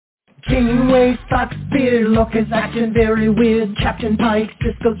Kingway, Spock's beard, Lorca's acting very weird. Captain Pike,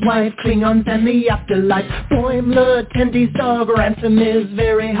 Sisko's wife, Klingons and the afterlife. Boimler, Tendy's dog, Ransom is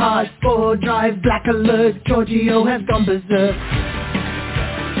very hard. Spore Drive, Black Alert, Giorgio has gone berserk.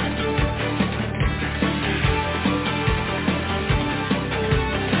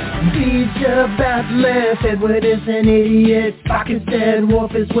 Teacher Batleth, Edward is an idiot. Spock is dead,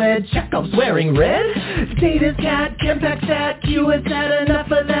 Worf is wed, Chekov's wearing red. Data's cat, Kempak's at, Q has had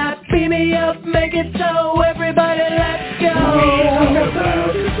enough of that. Beam me up, make it so, everybody let's go. We talk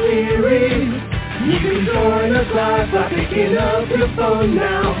about the series. You can join us live by picking up your phone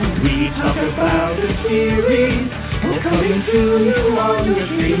now. We talk about the series. We're coming to you on your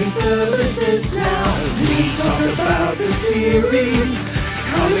streaming services now. We talk about the series.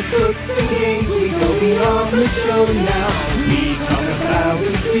 Comic books and games, we go beyond the show now. We talk about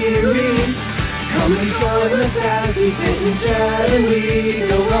the series. Come and join us as we sit and chat and we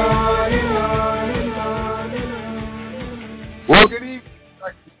go on and on and on and on. Well, good evening,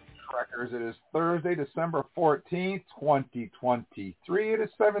 Trekkers. It is Thursday, December 14th, 2023. It is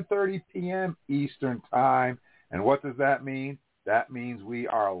 7:30 p.m. Eastern Time. And what does that mean? That means we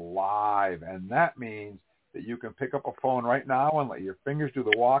are live, and that means that you can pick up a phone right now and let your fingers do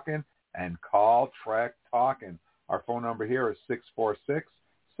the walking and call Trek Talking. Our phone number here is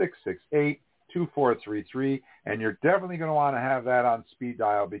 646-668-2433, and you're definitely going to want to have that on speed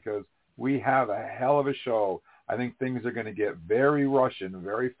dial because we have a hell of a show. I think things are going to get very Russian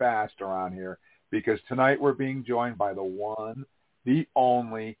very fast around here because tonight we're being joined by the one, the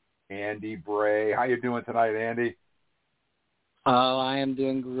only, Andy Bray. How you doing tonight, Andy? Oh, I am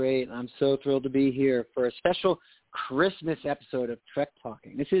doing great. I'm so thrilled to be here for a special Christmas episode of Trek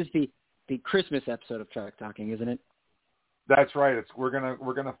Talking. This is the Christmas episode of Trek Talking, isn't it? That's right. We're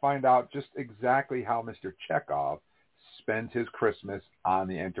gonna find out just exactly how Mr. Chekov spends his Christmas on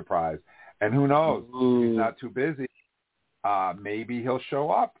the Enterprise, and who knows? If he's not too busy. Maybe he'll show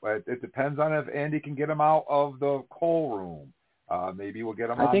up. It depends on if Andy can get him out of the coal room. Maybe we'll get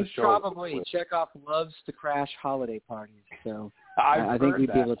him on the show. I think probably Chekov loves to crash holiday parties, so I think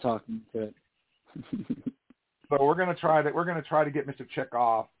we'd be able to talk him to it. So we're gonna try to get Mr.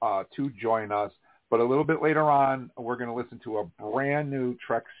 Chekov to join us, but a little bit later on we're gonna listen to a brand new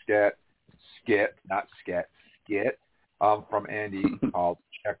Trek skit from Andy called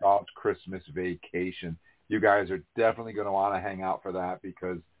Chekov's Christmas Vacation. You guys are definitely gonna want to hang out for that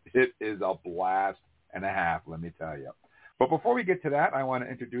because it is a blast and a half. Let me tell you. But before we get to that, I want to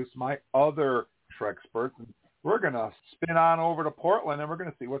introduce my other Treksperts. We're going to spin on over to Portland, and we're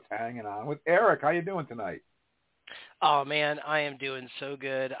going to see what's hanging on with Eric. How you doing tonight? Oh, man, I am doing so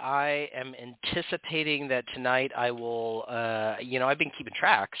good. I am anticipating that tonight I will, I've been keeping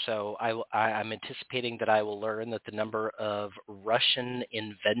track, so I'm anticipating that I will learn that the number of Russian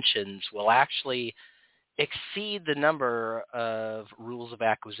inventions will actually exceed the number of rules of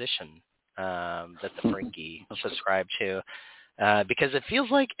acquisition that the Ferengi subscribe to, because it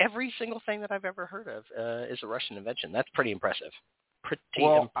feels like every single thing that I've ever heard of is a Russian invention. That's pretty impressive.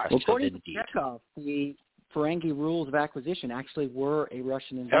 Impressive according indeed. to Chekov, the Ferengi rules of acquisition actually were a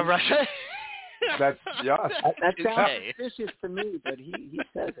Russian invention. That sounds suspicious to me, but he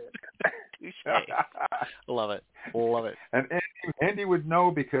says it. Touché. Love it. And Andy would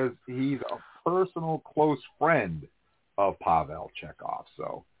know because he's a personal close friend of Pavel Chekov,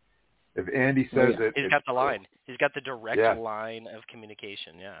 so if Andy says it, he's got the line. He's got the direct line of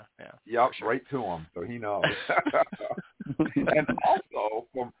communication. Yeah. Yep, sure. Right to him, so he knows. And also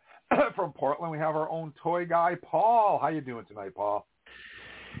from Portland, we have our own toy guy, Paul. How you doing tonight, Paul?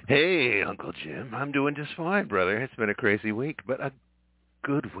 Hey, Uncle Jim. I'm doing just fine, brother. It's been a crazy week, but a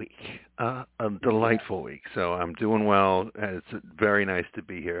good week, a delightful week. So I'm doing well. It's very nice to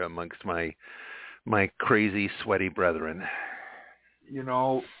be here amongst my crazy, sweaty brethren. You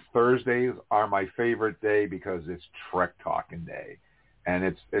know, Thursdays are my favorite day because it's Trek Talking Day, and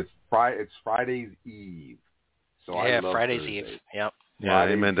it's Friday's Eve. So I love Friday's Thursdays. Eve. Yep. Yeah,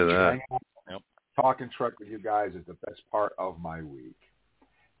 amen to that. Yep. Talking Trek with you guys is the best part of my week.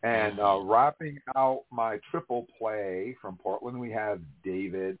 And wrapping out my triple play from Portland, we have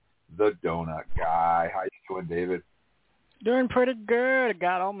David, the Donut Guy. How you doing, David? Doing pretty good. I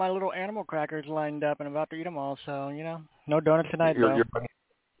got all my little animal crackers lined up and about to eat them all. So, no donut tonight, though.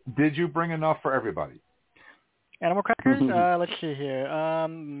 Did you bring enough for everybody? Animal crackers? Let's see here.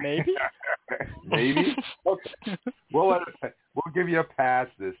 Maybe? Maybe? Okay. We'll give you a pass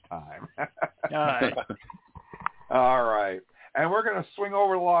this time. All right. All right. And we're going to swing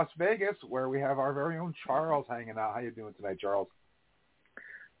over to Las Vegas where we have our very own Charles hanging out. How you doing tonight, Charles?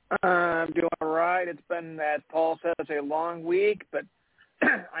 I'm doing all right. It's been, as Paul says, a long week, but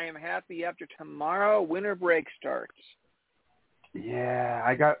I am happy after tomorrow, winter break starts. Yeah,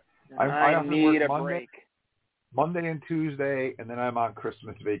 I need a break. Monday and Tuesday, and then I'm on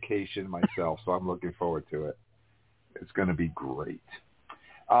Christmas vacation myself, so I'm looking forward to it. It's going to be great.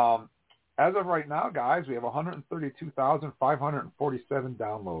 As of right now, guys, we have 132,547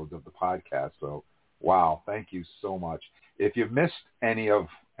 downloads of the podcast. So, wow, thank you so much. If you missed any of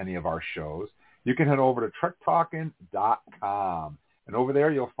our shows, you can head over to trektalking.com. And over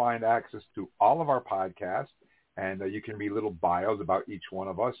there, you'll find access to all of our podcasts, and you can read little bios about each one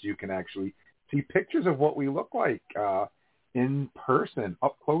of us. You can actually see pictures of what we look like in person,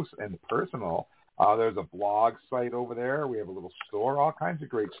 up close and personal. There's a blog site over there. We have a little store, all kinds of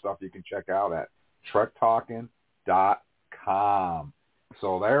great stuff you can check out at trektalking.com.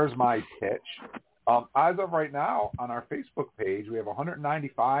 So there's my pitch. As of right now, on our Facebook page, we have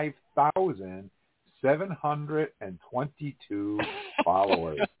 195,722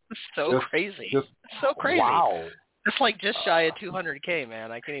 followers. Crazy. So crazy. Wow. It's like just shy of 200K,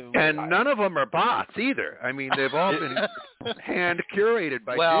 man. I can't even believe And none of them are bots either. I mean, they've all been hand curated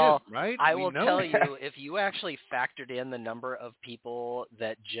by Jim, right? I will tell you, if you actually factored in the number of people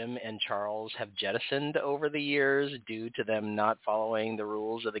that Jim and Charles have jettisoned over the years due to them not following the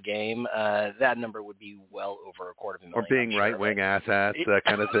rules of the game, that number would be well over 250,000. Or being right-wing asshats, that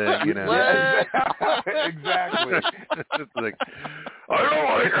kind of thing, you know. Yeah, exactly. It's like, I don't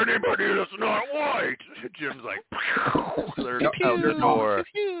like anybody that's not white. Jim's like, they're out the door.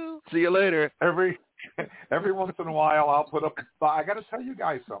 See you later. Every once in a while, I'll put up. I got to tell you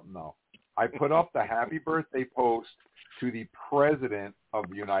guys something though. I put up the happy birthday post to the president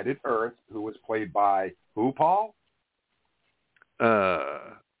of United Earth, who was played by who, Paul?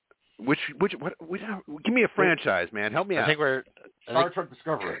 Which give me a franchise, man. Help me out. Star Trek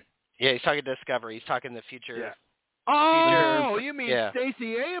Discovery. Yeah, he's talking Discovery. He's talking the future. Yeah. Oh, you mean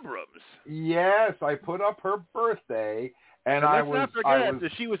Stacey Abrams? Yes, I put up her birthday, and let's not forget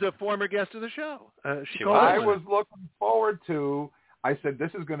that she was a former guest of the show. I was looking forward to. I said,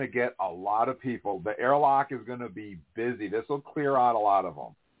 this is going to get a lot of people. The airlock is going to be busy. This will clear out a lot of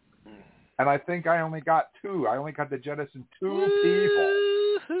them. And I think I only got 2. I only got to jettison 2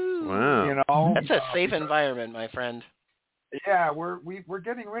 people. Wow. You know, that's a safe environment, my friend. Yeah, we're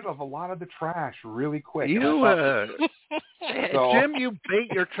getting rid of a lot of the trash really quick. Jim, you bait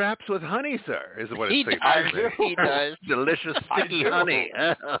your traps with honey, sir, is what it seems. He does. Delicious, sticky honey.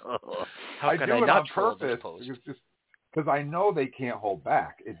 I do it on purpose. Just because I know they can't hold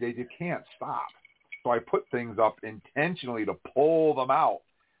back. They just can't stop. So I put things up intentionally to pull them out.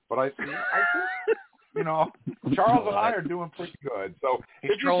 But I think, you know, Charles and I are doing pretty good. So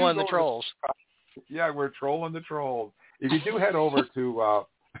he's trolling the trolls. Yeah, we're trolling the trolls. If you do head over to our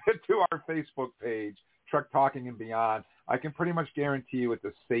Facebook page, Trek Talking and Beyond, I can pretty much guarantee you it's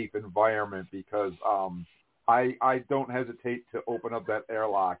a safe environment because I don't hesitate to open up that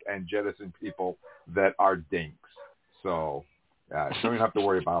airlock and jettison people that are dinks. So you don't even have to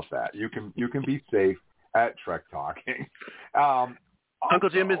worry about that. You can be safe at Trek Talking.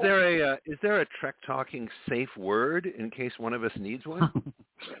 Uncle Jim, is there a Trek Talking safe word in case one of us needs one?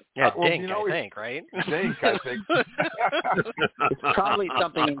 Yeah, dink, I think, right? Dink, I think. It's probably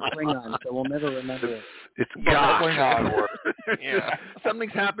something in Klingon, so we'll never remember it. It's Klingon word. Yeah.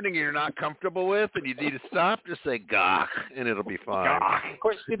 Something's happening and you're not comfortable with, and you need to stop. Just say "gach," and it'll be fine. Of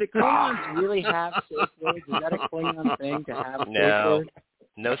course, do the Klingons really have safe words? Is that a Klingon thing to have safe words?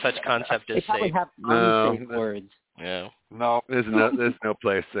 No such concept as safe. They probably have unsafe words. Yeah. No. There's no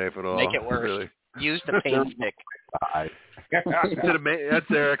place safe at all. Make it worse. Really. Use the pain stick. That's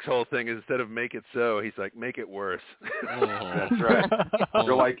Eric's whole thing. Is instead of make it so, he's like, make it worse. That's right.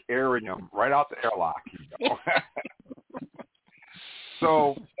 You're like airing them right out the airlock. You know?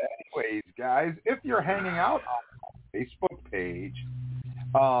 So, anyways, guys, if you're hanging out on the Facebook page,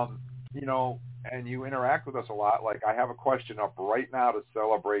 you know, and you interact with us a lot, like I have a question up right now to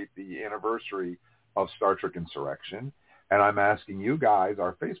celebrate the anniversary of Star Trek Insurrection, and I'm asking you guys,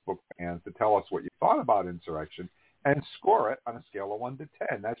 our Facebook fans, to tell us what you thought about Insurrection and score it on a scale of 1 to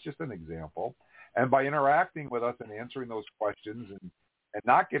 10. That's just an example. And by interacting with us and answering those questions and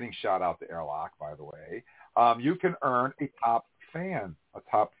not getting shot out the airlock, by the way, you can earn a top fan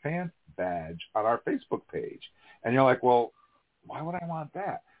badge on our Facebook page. And you're like, well, why would I want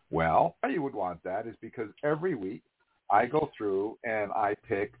that? Well, why you would want that is because every week I go through and I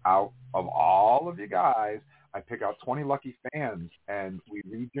pick out of all of you guys, I pick out 20 lucky fans, and we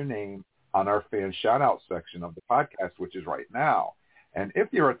read your name on our fan shout-out section of the podcast, which is right now. And if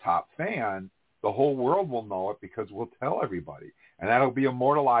you're a top fan, the whole world will know it because we'll tell everybody. And that'll be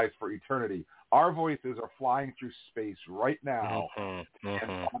immortalized for eternity. Our voices are flying through space right now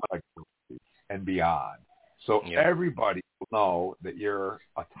and beyond. So everybody will know that you're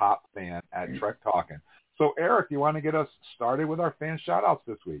a top fan at Trek Talking. So, Eric, you want to get us started with our fan shout-outs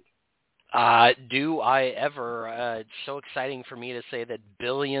this week? Do I ever? It's so exciting for me to say that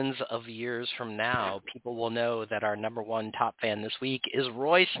billions of years from now, people will know that our number one top fan this week is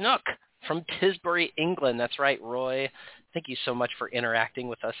Roy Snook from Tisbury, England. That's right, Roy. Thank you so much for interacting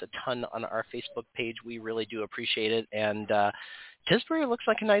with us a ton on our Facebook page. We really do appreciate it. And Tisbury looks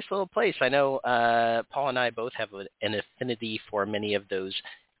like a nice little place. I know Paul and I both have an affinity for many of those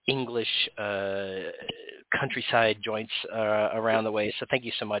English countryside joints around the way. So thank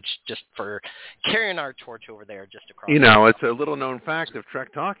you so much just for carrying our torch over there just across. You know, it's a little-known fact of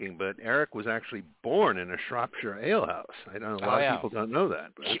Trek Talking, but Eric was actually born in a Shropshire alehouse. I know a lot of people don't know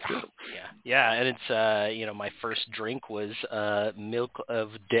that, but that's true. Yeah, and it's, my first drink was milk of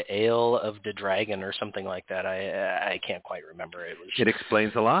the ale of the dragon or something like that. I can't quite remember. It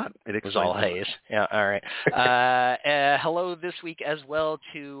explains a lot. It was all haze. Yeah, all right. Hello this week as well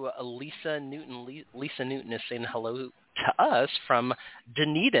to Lisa Newton. Lisa Newton is saying hello to us from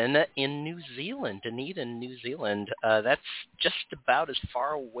Dunedin in New Zealand. Dunedin, New Zealand. That's just about as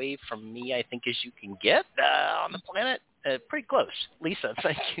far away from me, I think, as you can get on the planet. Pretty close. Lisa,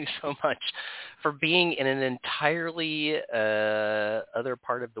 thank you so much for being in an entirely other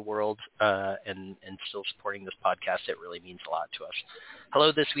part of the world and still supporting this podcast. It really means a lot to us.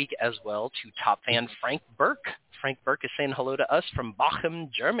 Hello this week as well to top fan Frank Burke. Frank Burke is saying hello to us from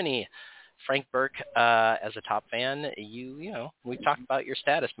Bochum, Germany. Frank Burke, as a top fan, you know, we've talked about your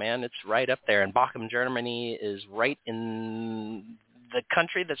status, man. It's right up there. And Bochum, Germany is right in the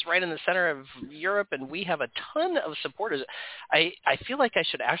country that's right in the center of Europe, and we have a ton of supporters. I feel like I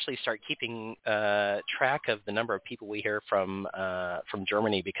should actually start keeping track of the number of people we hear from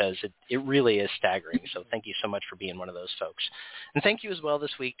Germany, because it really is staggering. So thank you so much for being one of those folks. And thank you as well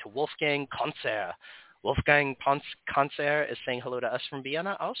this week to Wolfgang Konzer. Wolfgang Konzer is saying hello to us from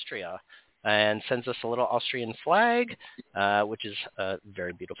Vienna, Austria, and sends us a little Austrian flag, which is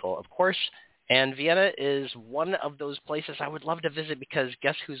very beautiful, of course. And Vienna is one of those places I would love to visit, because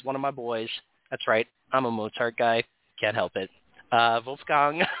guess who's one of my boys? That's right, I'm a Mozart guy. Can't help it.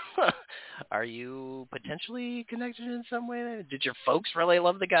 Wolfgang, are you potentially connected in some way? Did your folks really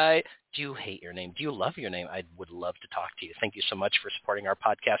love the guy? Do you hate your name? Do you love your name? I would love to talk to you. Thank you so much for supporting our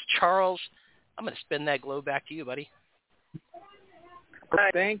podcast. Charles, I'm going to spin that globe back to you, buddy.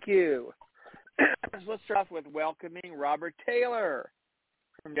 Thank you. Let's start off with welcoming Robert Taylor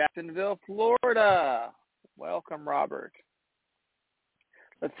from Jacksonville, Florida. Welcome, Robert.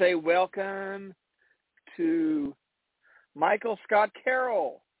 Let's say welcome to Michael Scott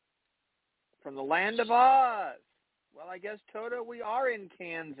Carroll from the land of Oz. Well, I guess, Toto, we are in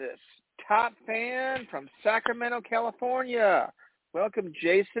Kansas. Top fan from Sacramento, California. Welcome,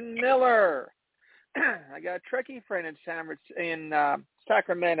 Jason Miller. I got a Trekkie friend in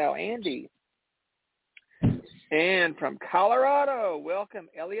Sacramento, Andy. And from Colorado, welcome,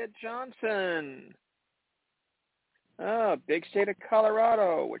 Elliot Johnson. Oh, big state of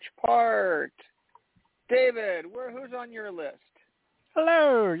Colorado. Which part? David, who's on your list?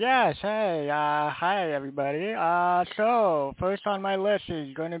 Hello, yes, hey, hi everybody. So first on my list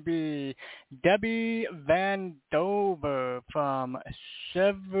is going to be Debbie Van Dover from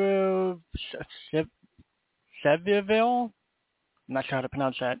Sevierville. I'm not sure how to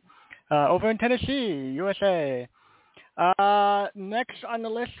pronounce that. Over in Tennessee, USA. Next on the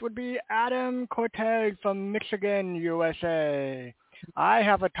list would be Adam Cortez from Michigan, USA. I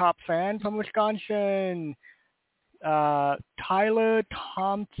have a top fan from Wisconsin. Tyler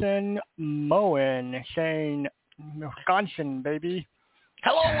Thompson Moen saying, Wisconsin, baby.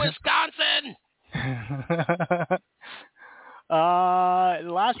 Hello, Wisconsin!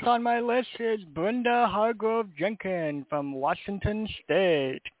 Last on my list is Brenda Hargrove Jenkins from Washington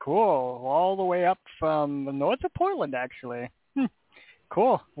State. Cool. All the way up from north of Portland, actually.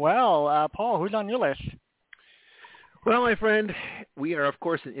 Cool. Well, Paul, who's on your list? Well, my friend, we are, of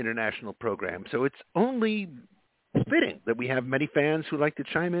course, an international program, so it's only fitting that we have many fans who like to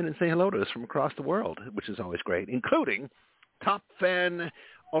chime in and say hello to us from across the world, which is always great, including top fan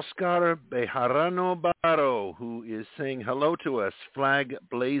Oscar Bejarano Barro, who is saying hello to us, flag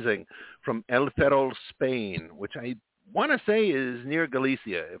blazing, from El Ferrol, Spain, which I want to say is near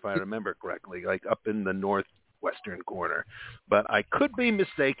Galicia, if I remember correctly, like up in the northwestern corner. But I could be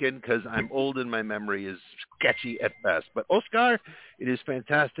mistaken because I'm old and my memory is sketchy at best. But Oscar, it is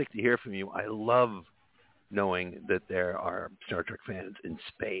fantastic to hear from you. I love knowing that there are Star Trek fans in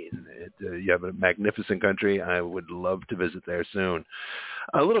Spain. You have a magnificent country. I would love to visit there soon.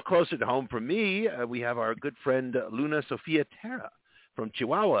 A little closer to home for me, we have our good friend Luna Sofia Terra from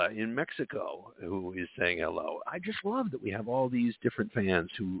Chihuahua in Mexico, who is saying hello. I just love that we have all these different fans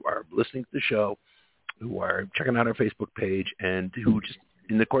who are listening to the show, who are checking out our Facebook page, and who just,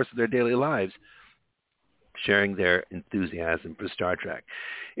 in the course of their daily lives, sharing their enthusiasm for Star Trek.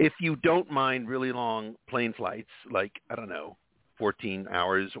 If you don't mind really long plane flights, like, 14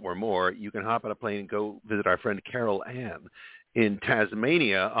 hours or more, you can hop on a plane and go visit our friend Carol Ann in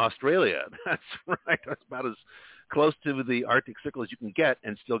Tasmania, Australia. That's right. That's about as close to the Arctic Circle as you can get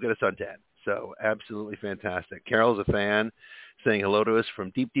and still get a suntan. So absolutely fantastic. Carol's a fan, saying hello to us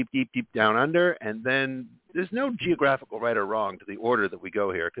from deep, deep, deep, deep down under. And then there's no geographical right or wrong to the order that we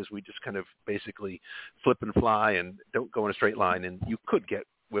go here, because we just kind of basically flip and fly and don't go in a straight line. And you could get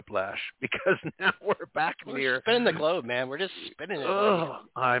whiplash because now we're back near. We're spinning the globe, man. We're just spinning it. Oh,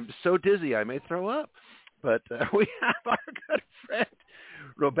 I'm so dizzy I may throw up. But we have our good friend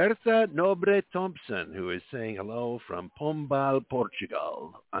Roberta Nobre Thompson, who is saying hello from Pombal,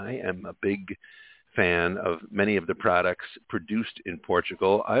 Portugal. I am a big fan of many of the products produced in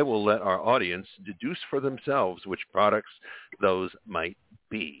Portugal. I will let our audience deduce for themselves which products those might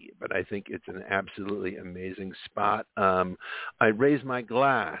be, but I think it's an absolutely amazing spot. I raise my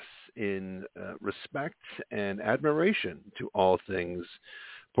glass in respect and admiration to all things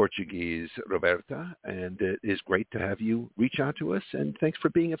Portuguese, Roberta, and it is great to have you reach out to us, and thanks for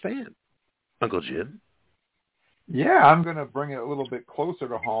being a fan. Uncle Jim? Yeah, I'm going to bring it a little bit closer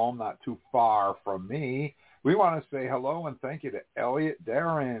to home, not too far from me. We want to say hello and thank you to Elliot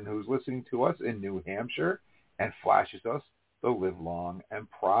Darren, who's listening to us in New Hampshire and flashes us the live long and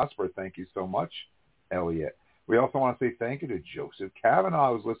prosper. Thank you so much, Elliot. We also want to say thank you to Joseph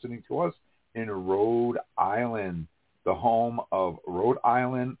Kavanaugh, who's listening to us in Rhode Island, the home of Rhode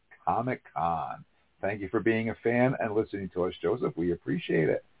Island Comic Con. Thank you for being a fan and listening to us, Joseph. We appreciate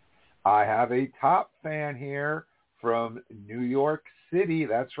it. I have a top fan here from New York City.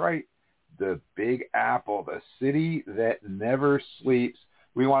 That's right, the Big Apple, the city that never sleeps.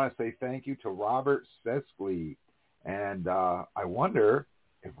 We want to say thank you to Robert Seskley. And I wonder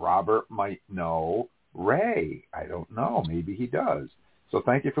if Robert might know Ray. I don't know. Maybe he does. So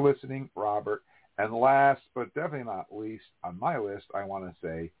thank you for listening, Robert. And last but definitely not least on my list, I want to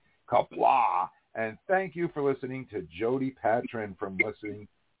say Kapla. And thank you for listening to Jody Patron from listening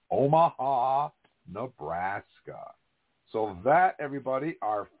Omaha, Nebraska. So that, everybody,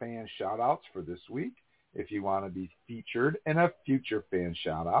 are fan shout-outs for this week. If you want to be featured in a future fan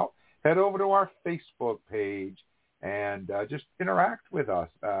shout-out, head over to our Facebook page and just interact with us.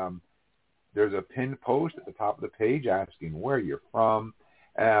 There's a pinned post at the top of the page asking where you're from.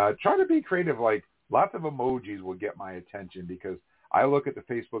 Try to be creative. Like, lots of emojis will get my attention because I look at the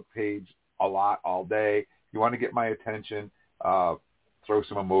Facebook page a lot all day. If you want to get my attention, throw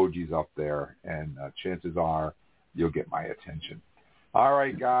some emojis up there, and chances are you'll get my attention. All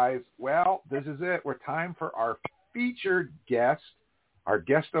right, guys. Well, this is it. We're time for our featured guest, our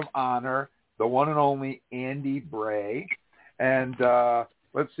guest of honor, the one and only Andy Bray. And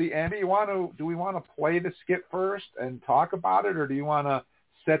let's see, Andy, do we want to play the skit first and talk about it, or do you want to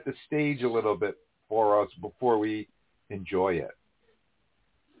set the stage a little bit for us before we enjoy it?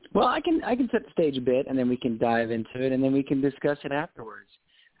 Well, I can set the stage a bit, and then we can dive into it, and then we can discuss it afterwards.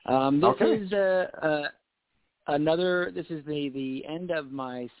 This is the end of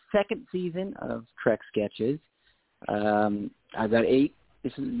my second season of Trek Sketches. I've got 8.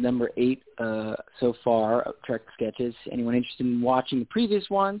 This is number 8 so far of Trek Sketches. Anyone interested in watching the previous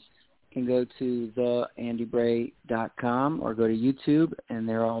ones can go to theandybray.com or go to YouTube, and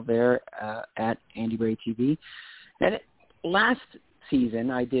they're all there at Andy Bray TV. And last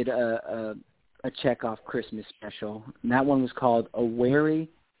season, I did a Chekov Christmas special, and that one was called A Wery,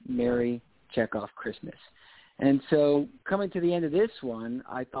 Merry Chekov Christmas. And so coming to the end of this one,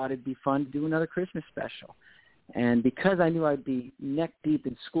 I thought it'd be fun to do another Christmas special. And because I knew I'd be neck deep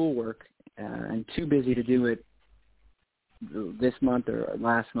in schoolwork and too busy to do it this month or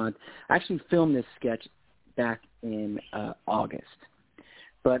last month, I actually filmed this sketch back in August.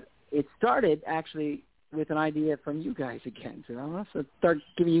 But it started actually with an idea from you guys again. So I'll also start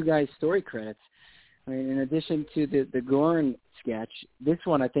giving you guys story credits. I mean, in addition to the Gorn sketch, this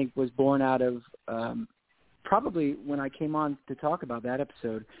one I think was born out of probably when I came on to talk about that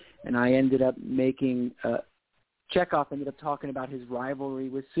episode, and I ended up making Chekov ended up talking about his rivalry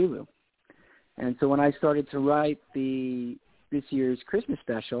with Sulu. And so when I started to write this year's Christmas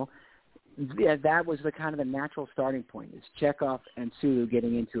special, yeah, that was the kind of the natural starting point, is Chekov and Sulu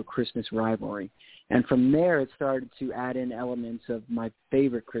getting into a Christmas rivalry. And from there, it started to add in elements of my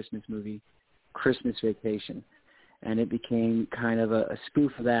favorite Christmas movie, Christmas Vacation. And it became kind of a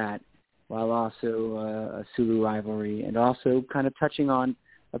spoof of that, while also a Sulu rivalry, and also kind of touching on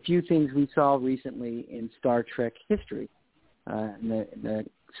a few things we saw recently in Star Trek history, in the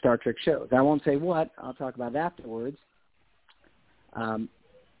Star Trek shows. I won't say what. I'll talk about it afterwards.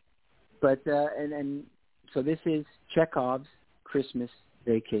 So this is Chekov's Christmas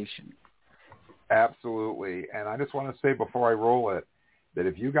Vacation. Absolutely. And I just want to say before I roll it, that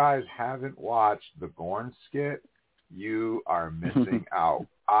if you guys haven't watched the Gorn skit, you are missing out.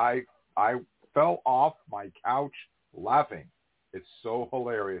 I fell off my couch laughing. It's so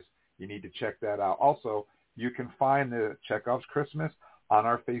hilarious. You need to check that out. Also, you can find the Chekov's Christmas on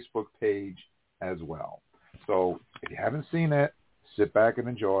our Facebook page as well. So if you haven't seen it, sit back and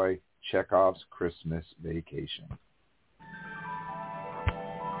enjoy Chekov's Christmas Vacation.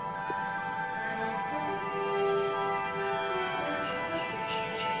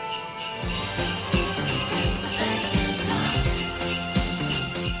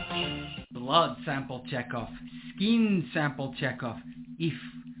 Blood sample Chekov, skin sample Chekov.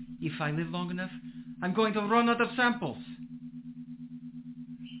 If I live long enough, I'm going to run out of samples.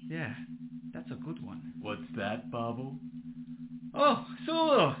 Yeah, that's a good one. What's that, Pavel? Oh,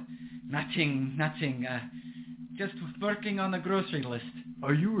 Sulu. Nothing. Just working on the grocery list.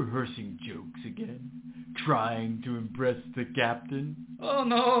 Are you rehearsing jokes again? Trying to impress the captain? Oh,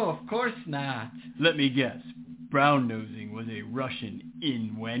 no, of course not. Let me guess. Brown-nosing was a Russian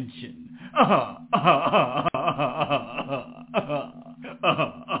invention.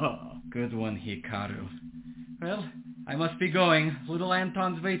 Good one, Hikaru. Well, I must be going. Little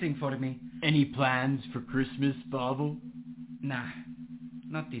Anton's waiting for me. Any plans for Christmas, Pavel? Nah,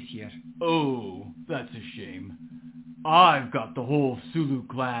 not this year. Oh, that's a shame. I've got the whole Sulu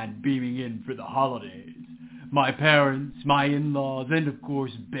clan beaming in for the holidays. My parents, my in-laws, and of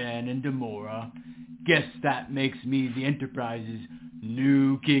course Ben and Demora. Guess that makes me the Enterprise's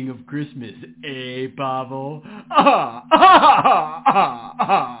new king of Christmas, eh, Pavel?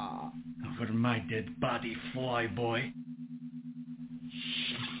 Over my dead body, fly boy.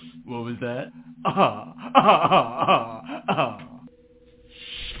 What was that?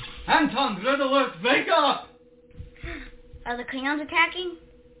 Anton, red alert, wake up! Are the Klingons attacking?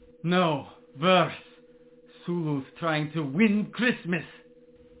 No, worse. Sulu's trying to win Christmas.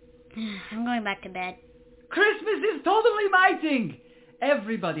 I'm going back to bed. Christmas is totally my thing.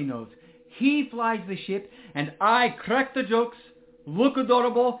 Everybody knows. He flies the ship, and I crack the jokes, look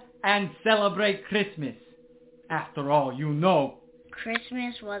adorable, and celebrate Christmas. After all, you know.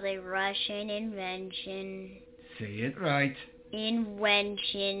 Christmas was a Russian invention. Say it right.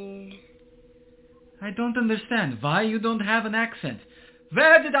 Invention. I don't understand why you don't have an accent.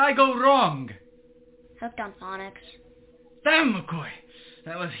 Where did I go wrong? Hooked on phonics. Damn, McCoy.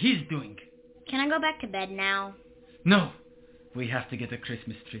 That was his doing. Can I go back to bed now? No. We have to get a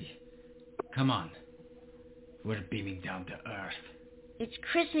Christmas tree. Come on. We're beaming down to Earth. It's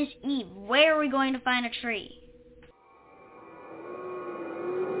Christmas Eve. Where are we going to find a tree?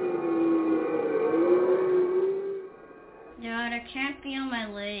 Dad, I can't feel my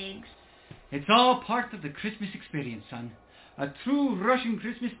legs. It's all part of the Christmas experience, son. A true Russian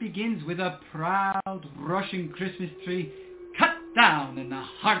Christmas begins with a proud Russian Christmas tree cut down in the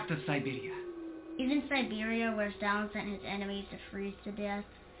heart of Siberia. Isn't Siberia where Stalin sent his enemies to freeze to death?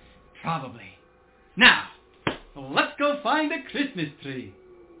 Probably. Now, let's go find a Christmas tree.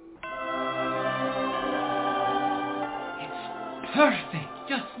 It's perfect.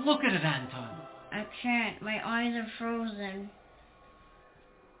 Just look at it, Anton. I can't. My eyes are frozen.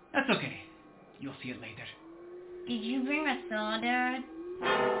 That's okay. You'll see it later. Did you bring a saw, Dad?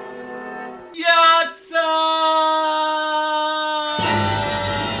 Yatsa!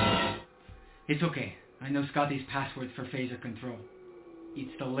 It's okay. I know Scotty's password for phaser control.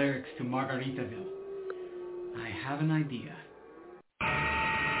 It's the lyrics to Margaritaville. I have an idea.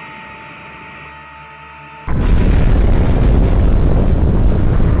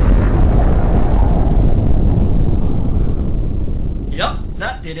 Yup,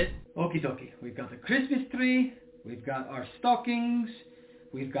 that did it. Okie dokie. We've got the Christmas tree. We've got our stockings.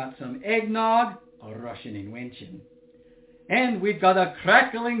 We've got some eggnog, a Russian invention. And we've got a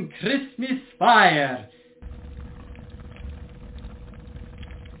crackling Christmas fire.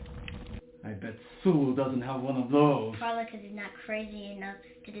 I bet Sulu doesn't have one of those. Probably because he's not crazy enough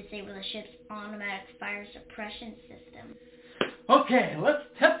to disable the ship's automatic fire suppression system. Okay, let's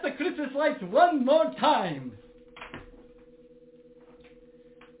test the Christmas lights one more time.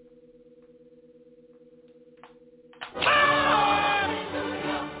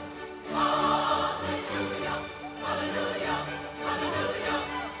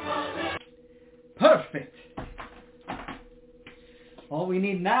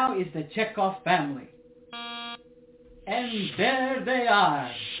 need now is the Chekov family. And there they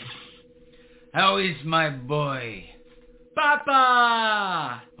are. How is my boy?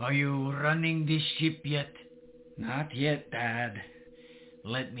 Papa! Are you running this ship yet? Not yet, Dad.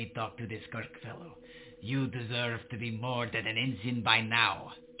 Let me talk to this Kirk fellow. You deserve to be more than an ensign by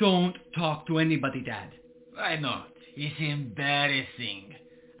now. Don't talk to anybody, Dad. Why not? It's embarrassing.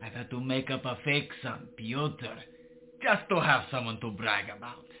 I've had to make up a fake son, Piotr, just to have someone to brag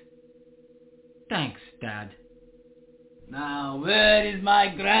about. Thanks, Dad. Now, where is my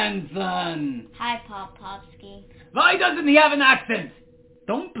grandson? Hi, Popovsky. Why doesn't he have an accent?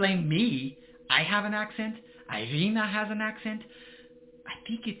 Don't blame me. I have an accent. Irina has an accent. I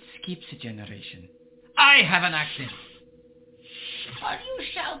think it skips a generation. I have an accent. Are you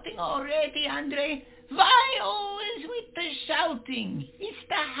shouting already, Andre? Why always with the shouting? It's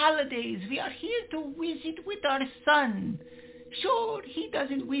the holidays. We are here to visit with our son. Sure, he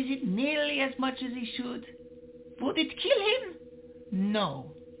doesn't visit nearly as much as he should. Would it kill him?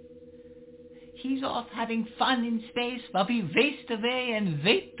 No. He's off having fun in space while we waste away and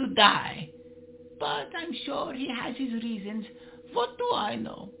wait to die. But I'm sure he has his reasons. What do I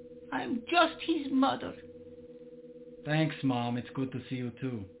know? I'm just his mother. Thanks, Mom. It's good to see you,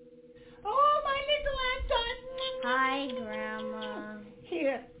 too. Oh, my little Anton. Hi, Grandma.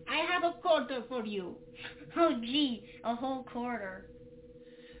 Here, I have a quarter for you. Oh, gee, a whole quarter.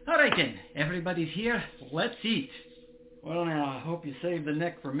 All right, then. Everybody's here. Let's eat. Well, now, I hope you saved the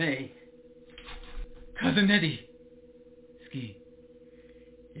neck for me. Cousin Eddie. Ski.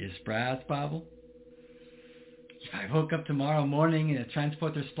 You surprised, Pavel? If I woke up tomorrow morning in a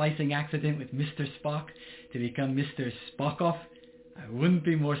transporter splicing accident with Mr. Spock to become Mr. Spockov, I wouldn't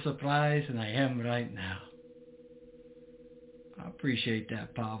be more surprised than I am right now. I appreciate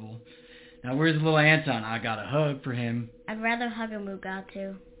that, Pavel. Now, where's little Anton? I got a hug for him. I'd rather hug a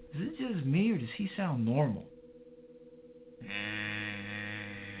Mugatu. Is it just me, or does he sound normal?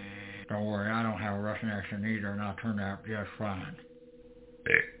 Don't worry, I don't have a Russian accent either, and I'll turn out just fine.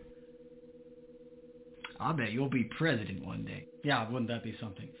 I'll bet you'll be president one day. Yeah, wouldn't that be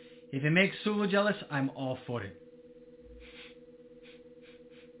something? If it makes Sulu jealous, I'm all for it.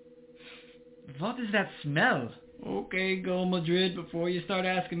 What is that smell? Okay, go Madrid before you start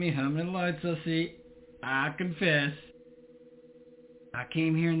asking me how many lights I see. I confess. I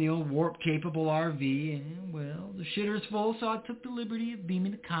came here in the old warp-capable RV, and, well, the shitter's full, so I took the liberty of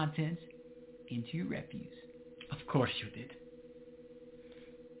beaming the contents into your refuse. Of course you did.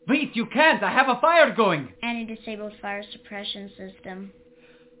 Wait, you can't! I have a fire going! And a disabled fire suppression system.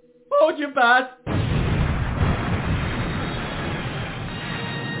 Hold your bat!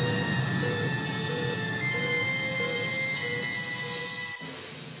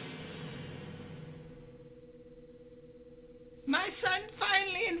 My son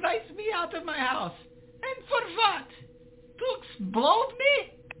finally invites me out of my house. And for what? To explode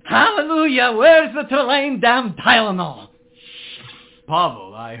me? Hallelujah! Where's the Tulane damn Tylenol?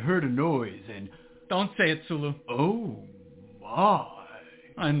 Pavel, I heard a noise and... Don't say it, Sulu. Oh, my.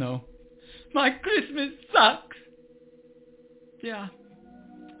 I know. My Christmas sucks. Yeah.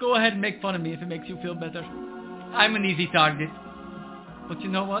 Go ahead and make fun of me if it makes you feel better. I'm an easy target. But you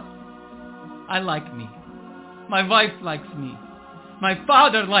know what? I like me. My wife likes me. My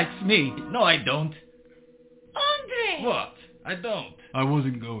father likes me. No, I don't. Andre! What? I don't. I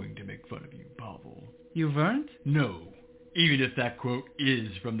wasn't going to make fun of you, Pavel. You weren't? No. Even if that quote is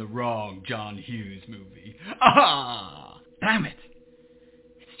from the wrong John Hughes movie. Ah! Damn it.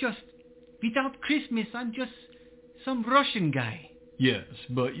 It's just, without Christmas, I'm just some Russian guy. Yes,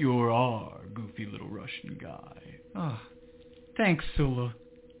 but you're our goofy little Russian guy. Oh, thanks, Sulu,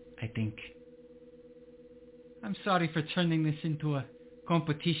 I think. I'm sorry for turning this into a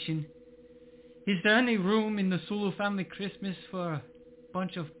competition. Is there any room in the Sulu family Christmas for a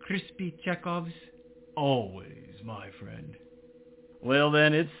bunch of crispy Chekov'S? Always, my friend. Well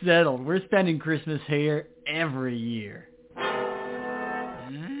then, it's settled. We're spending Christmas here every year.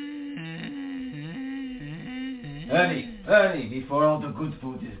 Hurry, before all the good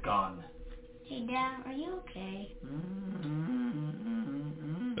food is gone. Hey, Dad, are you okay?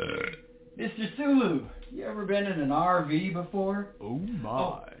 Mr. Sulu, you ever been in an RV before? Oh my.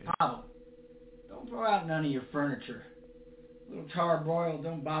 Oh, Pavel, don't throw out none of your furniture. Little charbroil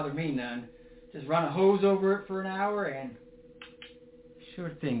don't bother me none. Just run a hose over it for an hour and...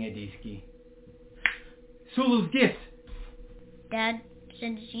 Sure thing, Ediski. Sulu's gift. Dad,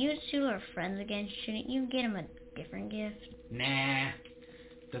 since you and Sulu are friends again, shouldn't you get him a different gift? Nah.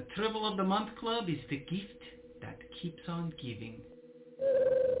 The Trouble of the Month Club is the gift that keeps on giving.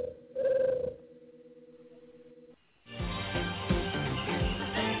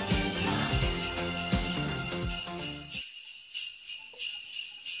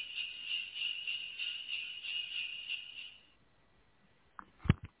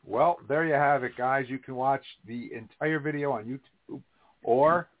 Well, there you have it, guys. You can watch the entire video on YouTube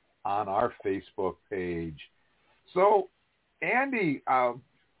or on our Facebook page. So, Andy,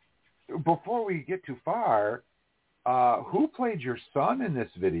 before we get too far, who played your son in this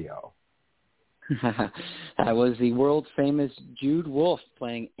video? That was the world famous Jude Wolf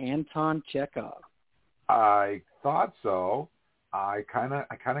playing Anton Chekov. I thought so. I kind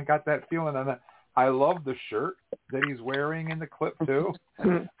of got that feeling, and I love the shirt that he's wearing in the clip too.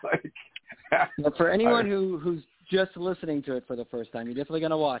 But for anyone who's just listening to it for the first time, you're definitely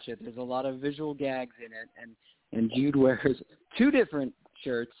going to watch it. There's a lot of visual gags in it, and Jude wears two different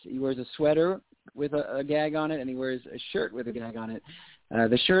shirts. He wears a sweater with a gag on it, and he wears a shirt with a gag on it.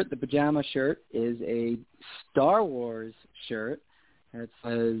 The shirt, the pajama shirt, is a Star Wars shirt. It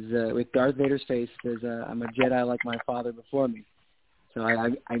says, with Darth Vader's face, says, I'm a Jedi like my father before me. So I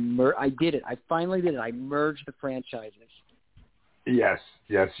did it. I finally did it. I merged the franchises. Yes,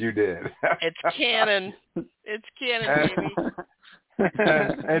 you did. It's canon. It's canon, baby.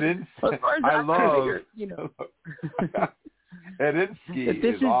 I love, Edinsky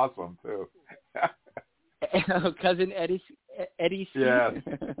is awesome, too. Cousin Eddie Ski. Yes,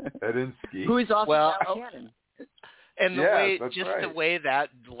 Edinsky. Who is also now canon. And the way that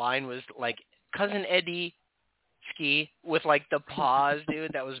line was like, Cousin Eddie Ski with like the pause,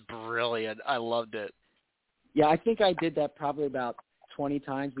 dude, that was brilliant. I loved it. Yeah, I think I did that probably about 20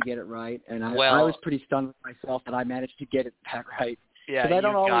 times to get it right, and I was pretty stunned with myself that I managed to get it that right. Yeah, I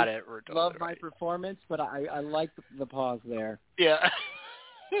don't got always it. Love my performance, but I like the pause there. Yeah.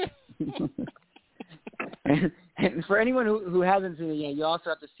 and for anyone who hasn't seen it yet, you also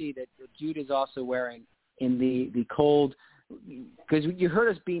have to see that Jude is also wearing in the cold, because you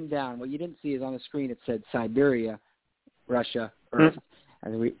heard us beam down. What you didn't see is on the screen it said Siberia, Russia, Earth.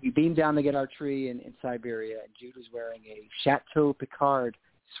 And we beamed down to get our tree in Siberia, and Jude was wearing a Chateau Picard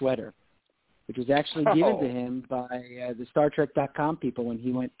sweater, which was actually given to him by the StarTrek.com people when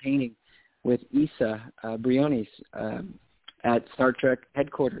he went painting with Issa Briones at Star Trek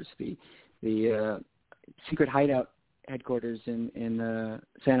headquarters, the secret hideout headquarters in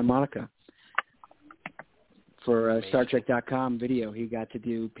Santa Monica. For StarTrek.com video, he got to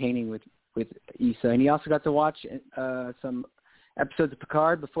do painting with Issa, and he also got to watch some episodes of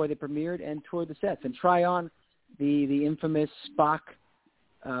Picard before they premiered and toured the sets and try on the infamous Spock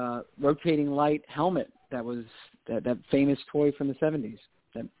rotating light helmet that was that famous toy from the 70s.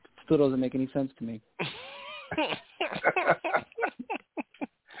 That still doesn't make any sense to me.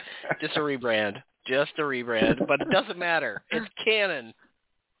 Just a rebrand, but it doesn't matter. It's canon.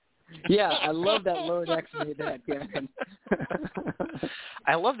 Yeah, I love that Lower Decks made that canon.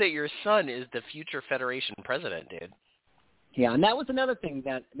 I love that your son is the future Federation president, dude. Yeah, and that was another thing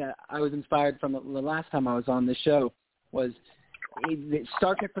that I was inspired from the last time I was on the show was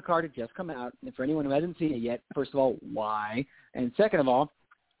Star Trek Picard had just come out. And for anyone who hasn't seen it yet, first of all, why? And second of all,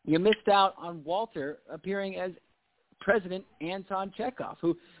 you missed out on Walter appearing as President Anton Chekov,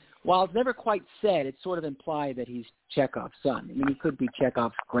 who, while it's never quite said, it's sort of implied that he's Chekov's son. I mean, he could be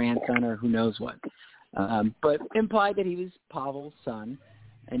Chekov's grandson or who knows what. But implied that he was Pavel's son.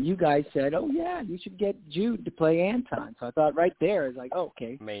 And you guys said, oh, yeah, you should get Jude to play Anton. So I thought right there, is like, oh,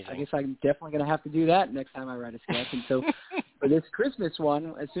 okay. Amazing. I guess I'm definitely going to have to do that next time I write a sketch. And so for this Christmas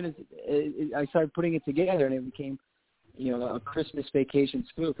one, as soon as I started putting it together and it became, a Christmas vacation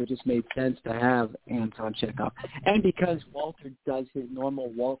spoof, it just made sense to have Anton Chekov. And because Walter does his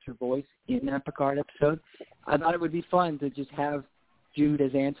normal Walter voice in that Picard episode, I thought it would be fun to just have Jude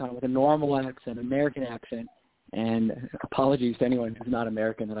as Anton with a normal accent, American accent. And apologies to anyone who's not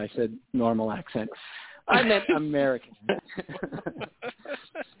American that I said normal accent. I meant American.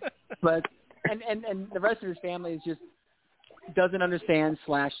 But and the rest of his family is just doesn't understand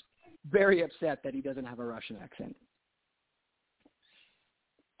 / very upset that he doesn't have a Russian accent.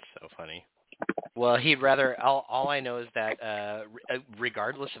 So funny. Well, he'd rather. All I know is that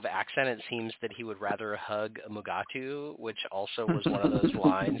regardless of accent, it seems that he would rather hug a Mugatu, which also was one of those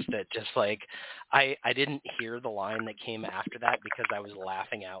lines that just like I didn't hear the line that came after that because I was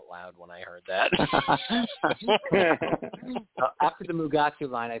laughing out loud when I heard that. After the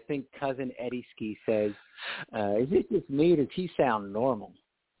Mugatu line, I think Cousin Eddie Ski says, "Is it just me? Does he sound normal?"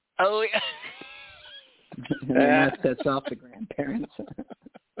 Oh yeah. And that sets off the grandparents.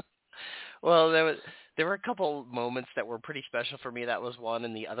 Well, there were a couple moments that were pretty special for me. That was one,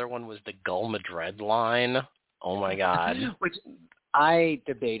 and the other one was the Gul Madred line. Oh my God! Which I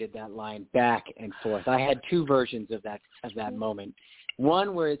debated that line back and forth. I had two versions of that moment.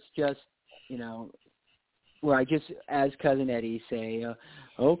 One where it's just where I just, as Cousin Eddie, say,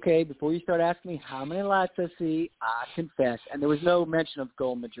 okay, before you start asking me how many lights I see, I confess. And there was no mention of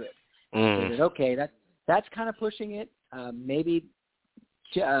Gold Madrid. I said, okay, that's kind of pushing it. Maybe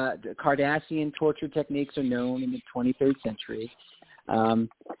the Cardassian torture techniques are known in the 23rd century.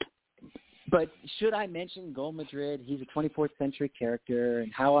 But should I mention Gold Madrid? He's a 24th century character,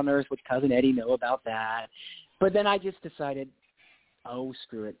 and how on earth would Cousin Eddie know about that? But then I just decided, oh,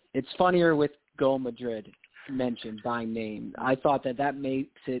 screw it. It's funnier with Gold Madrid mentioned by name. I thought that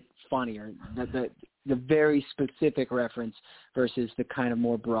makes it funnier, the very specific reference versus the kind of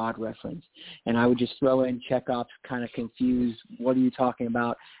more broad reference. And I would just throw in Chekov'S kind of confused, what are you talking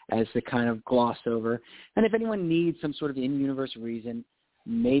about, as the kind of gloss over. And if anyone needs some sort of in-universe reason,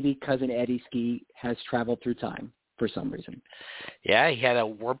 maybe Cousin Eddie Ski has traveled through time for some reason. Yeah, he had a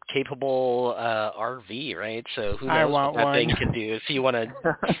warp-capable RV, right? So who knows what that thing can do. If you want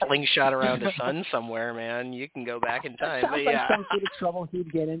to slingshot around the sun somewhere, man, you can go back in time. Sounds like some sort of trouble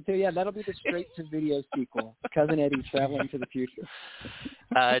he'd get into. Yeah, that'll be the straight-to-video sequel. Cousin Eddie traveling to the future.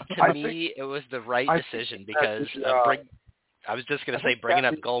 To me, it was the right decision because I was just going to say bringing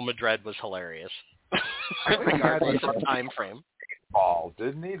up Gold Madrid was hilarious, regardless of time frame. Ball,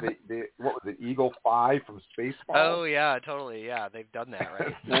 didn't he? What was it, Eagle 5 from Spaceballs? Oh, yeah, totally. Yeah, they've done that,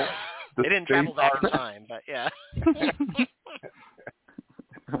 right? They didn't travel back in time, but yeah.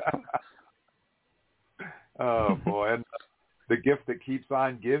 Oh, boy. And the gift that keeps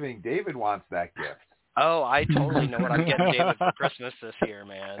on giving. David wants that gift. Oh, I totally know what I'm getting David for Christmas this year,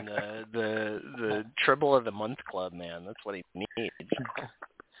 man. The Tribble of the Month Club, man. That's what he needs.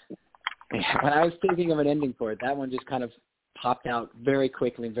 When I was thinking of an ending for it, that one just kind of popped out very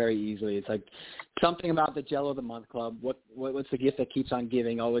quickly and very easily. It's like something about the Jello of the Month Club. What's the gift that keeps on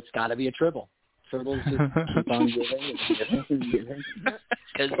giving? Oh, it's got to be a Tribble. Tribbles just keep on giving and giving.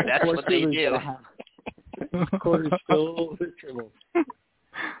 Because that's what they do. Quarters filled with Tribbles.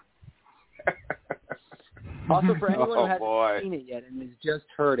 Also, for anyone who hasn't seen it yet and has just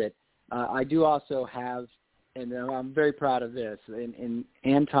heard it, I do also have, and I'm very proud of this, in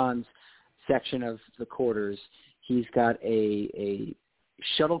Anton's section of the quarters, he's got a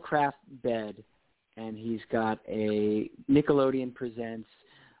shuttlecraft bed, and he's got a Nickelodeon Presents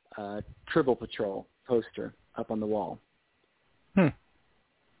Tribble Patrol poster up on the wall.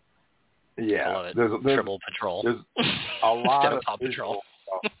 Yeah, I love it. Tribble Patrol. There's a lot of Paw Patrol.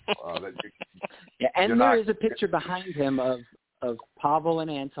 Stuff, yeah, and there is a picture behind him of Pavel and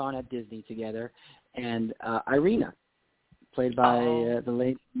Anton at Disney together, and Irina, played by the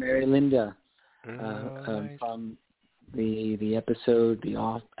late Mary Linda. From the episode,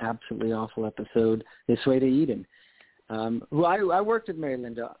 absolutely awful episode, This Way to Eden. Who I worked with Mary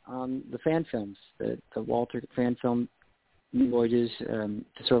Linda on the fan films, the Walter fan film, New Voyages, to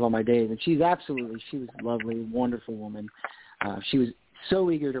Serve All My Days, and she was lovely, wonderful woman. She was so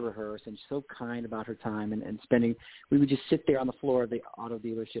eager to rehearse and so kind about her time and spending. We would just sit there on the floor of the auto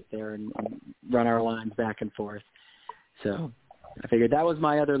dealership there and run our lines back and forth. So I figured that was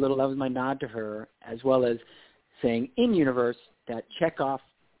my nod to her, as well as saying in universe that Chekov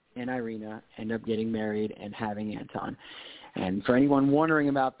and Irina end up getting married and having Anton. And for anyone wondering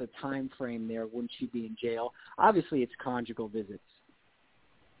about the time frame there, wouldn't she be in jail? Obviously, it's conjugal visits.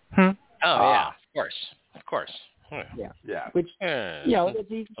 Oh yeah, of course. Yeah. Which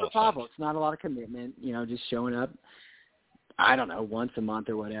it's easy for Pavel. It's not a lot of commitment. Just showing up. I don't know, once a month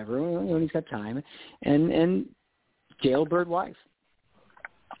or whatever when he's got time, and jailbird wife.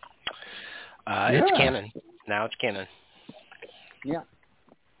 It's canon. Now it's canon. Yeah.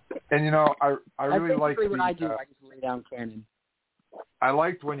 And I really like what I do. I just lay down canon. I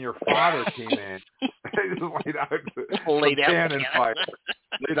liked when your father came in. Lay down cannon fire.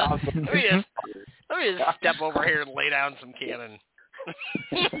 Lay down some let me just step over here and lay down some cannon.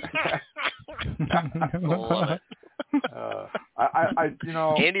 Love it.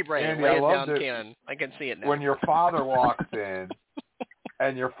 Andy Bray, lay down cannon. I can see it now. When your father walks in,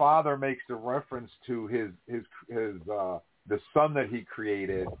 and your father makes a reference to his the son that he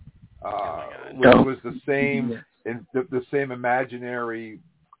created, which was the same the same imaginary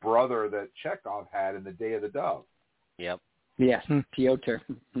brother that Chekov had in the Day of the Dove. Yep. Yes, Piotr.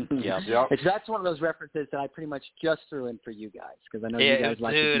 Yep. That's one of those references that I pretty much just threw in for you guys because I know you guys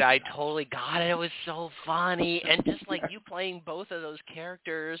like. Dude, I totally got it. It was so funny, and just like you playing both of those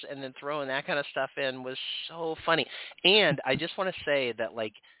characters and then throwing that kind of stuff in was so funny. And I just want to say that,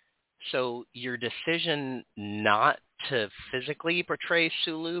 so your decision not to physically portray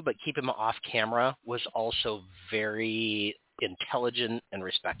Sulu but keep him off camera was also very intelligent and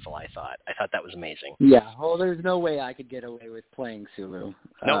respectful. I thought that was amazing. Yeah, well, there's no way I could get away with playing Sulu.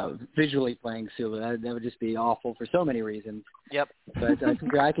 Nope. Visually playing Sulu, that would just be awful for so many reasons. Yep. But I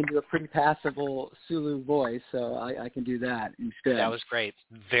think I can do a pretty passable Sulu voice, so I can do that instead. That was great.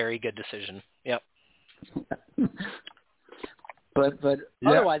 Very good decision. Yep. But Yeah.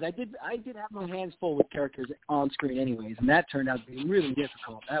 Otherwise, I did have my hands full with characters on screen anyways, and that turned out to be really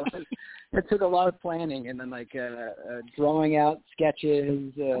difficult. That took a lot of planning, and then drawing out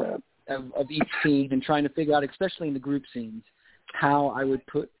sketches of each scene and trying to figure out, especially in the group scenes, how I would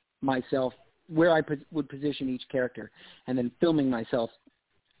put myself, where I would position each character, and then filming myself,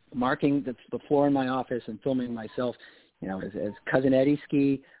 marking the floor in my office and filming myself, as Cousin Eddie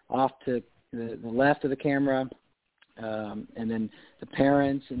Ski off to the left of the camera. And then the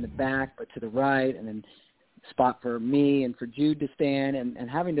parents in the back, but to the right, and then spot for me and for Jude to stand, and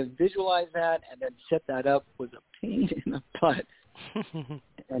having to visualize that and then set that up was a pain in the butt.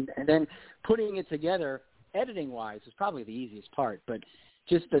 and then putting it together, editing-wise, was probably the easiest part, but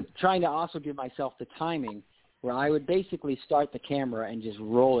just trying to also give myself the timing where I would basically start the camera and just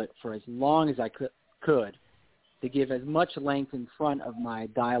roll it for as long as I could to give as much length in front of my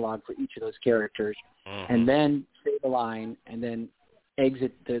dialogue for each of those characters, and then say the line, and then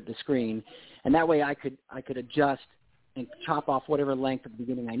exit the screen. And that way I could adjust and chop off whatever length at the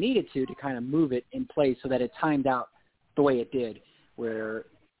beginning I needed to kind of move it in place so that it timed out the way it did, where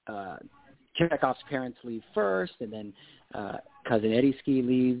Chekov's parents leave first, and then Cousin Eddie Ski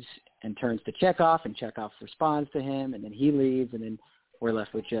leaves and turns to Chekov, and Chekov responds to him, and then he leaves, and then we're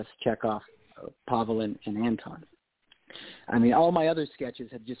left with just Chekov, Pavel, and Anton. I mean, all my other sketches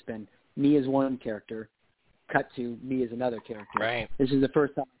have just been me as one character, cut to me as another character. Right. This is the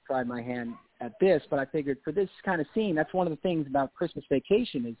first time I tried my hand at this, but I figured for this kind of scene, that's one of the things about Christmas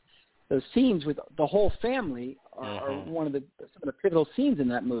Vacation is those scenes with the whole family are one of some of the pivotal scenes in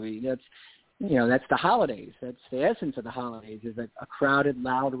that movie. That's the holidays. That's the essence of the holidays, is a crowded,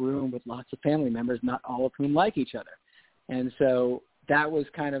 loud room with lots of family members, not all of whom like each other. And so that was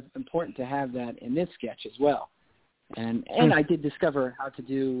kind of important to have that in this sketch as well. And I did discover how to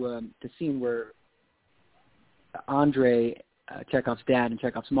do the scene where Andrei, Chekov's dad, and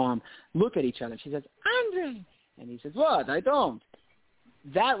Chekov's mom look at each other. She says, "Andrei," and he says, "What? I don't."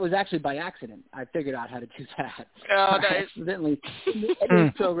 That was actually by accident. I figured out how to do that. Oh, nice. I accidentally, in the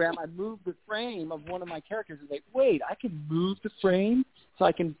editing program, I moved the frame of one of my characters. I was like, wait, I can move the frame so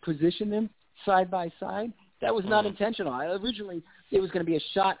I can position them side by side? That was not intentional. Originally, it was going to be a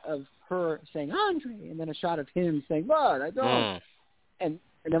shot of her saying, "Andrei," and then a shot of him saying, "What? I don't." And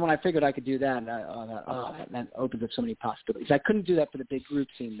then when I figured I could do that, that opens up so many possibilities. I couldn't do that for the big group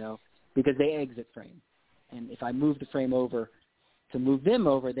scene, though, because they exit frame. And if I moved the frame over to move them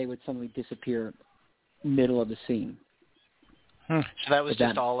over, they would suddenly disappear middle of the scene. So that was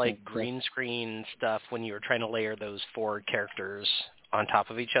just all like green screen stuff when you were trying to layer those four characters on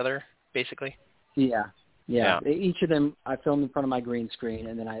top of each other, basically? Yeah. Each of them I filmed in front of my green screen,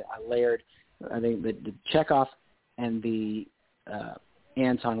 and then I layered, I think the Chekov and the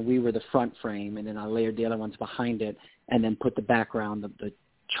Anton, we were the front frame, and then I layered the other ones behind it, and then put the background, the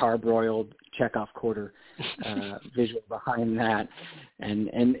charbroiled Chekov quarter visual behind that, and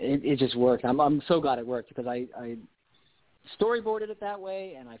it just worked. I'm so glad it worked, because I storyboarded it that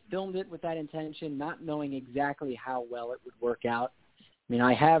way, and I filmed it with that intention, not knowing exactly how well it would work out. I mean,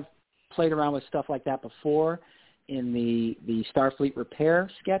 I have played around with stuff like that before. In the Starfleet Repair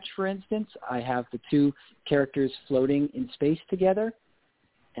sketch, for instance, I have the two characters floating in space together,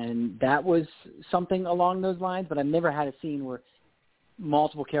 and that was something along those lines, but I've never had a scene where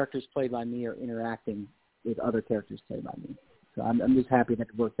multiple characters played by me are interacting with other characters played by me. So I'm just happy that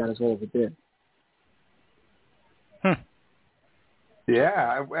it worked out as well as it did.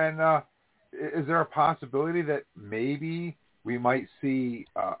 Yeah, and is there a possibility that maybe we might see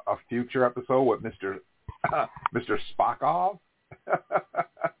a future episode with Mr. Spockov?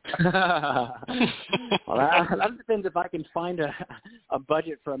 Well, that depends if I can find a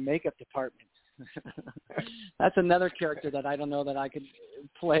budget for a makeup department. That's another character that I don't know that I could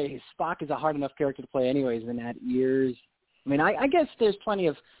play. Spock is a hard enough character to play anyways, and that ears. I mean, I guess there's plenty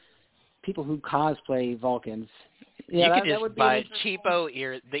of people who cosplay Vulcans. Yeah, you could just buy cheapo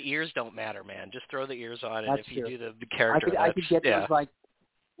ears. The ears don't matter, man. Just throw the ears on, and if you do the character, I could get those, like,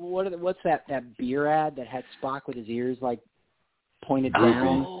 what's that beer ad that had Spock with his ears like pointed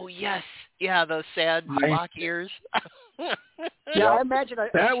down? Oh yes, yeah, those sad Spock ears. Yeah, I imagine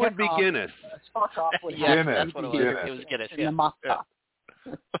that would be Guinness. Spock off with Guinness. That's what it was. Guinness. It was Guinness. And the mock top.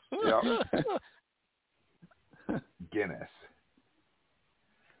 Guinness.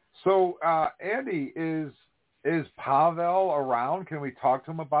 So, Andy, is Is Pavel around? Can we talk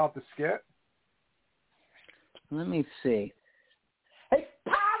to him about the skit? Let me see. Hey,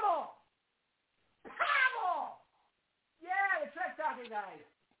 Pavel! Pavel! Yeah, the Trek Talking guys.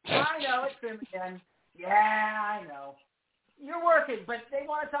 I know, it's him again. Yeah, I know. You're working, but they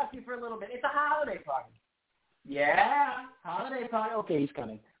want to talk to you for a little bit. It's a holiday party. Yeah, holiday party. Okay, he's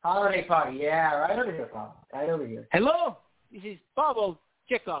coming. Holiday party. Yeah, right over here, Pavel. Right over here. Hello, this is Pavel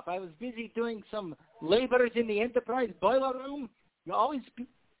Chekov. I was busy doing some labors in the Enterprise boiler room. You're always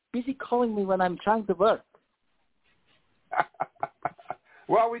busy calling me when I'm trying to work.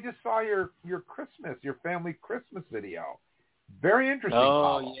 Well, we just saw your family Christmas video. Very interesting.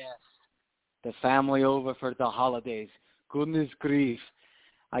 Oh, Pavel. yes. The family over for the holidays. Goodness grief.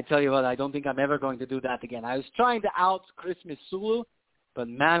 I tell you what, I don't think I'm ever going to do that again. I was trying to out Christmas Sulu, but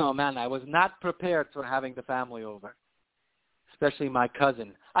man, oh man, I was not prepared for having the family over, especially my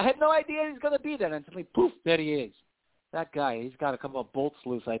cousin. I had no idea he was going to be there until poof, there he is. That guy, he's got a couple of bolts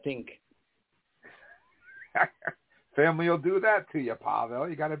loose, I think. Family will do that to you, Pavel.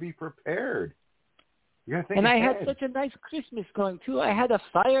 You got to be prepared. You got to think and ahead. I had such a nice Christmas going, too. I had a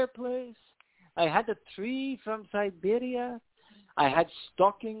fireplace. I had a tree from Siberia. I had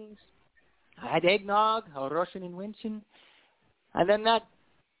stockings. I had eggnog, a Russian invention. And then that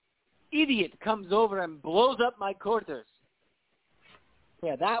idiot comes over and blows up my quarters.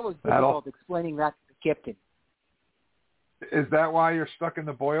 Yeah, that was difficult explaining that to the captain. Is that why you're stuck in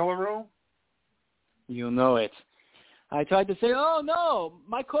the boiler room? You know it. I tried to say, oh, no,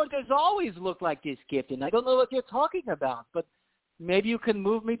 my quarters always look like this, Captain. I don't know what you're talking about, but maybe you can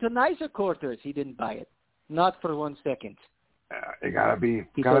move me to nicer quarters. He didn't buy it. Not for 1 second. You gotta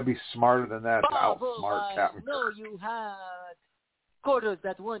be smarter than that to outsmart Captain. No, you had quarters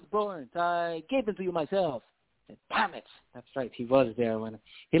that weren't burnt. I gave them to you myself. Damn it. That's right. He was there when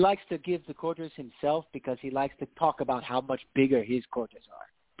he likes to give the quarters himself because he likes to talk about how much bigger his quarters are.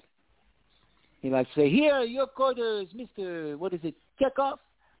 He likes to say, here, your quarters, Mr. Chekov?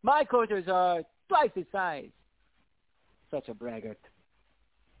 My quarters are twice his size. Such a braggart.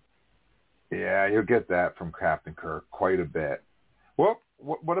 Yeah, you'll get that from Captain Kirk quite a bit. Well,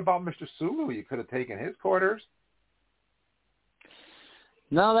 what about Mr. Sulu? You could have taken his quarters.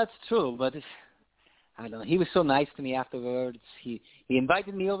 No, that's true, but I don't know. He was so nice to me afterwards. He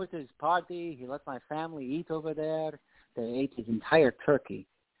invited me over to his party. He let my family eat over there. They ate his entire turkey.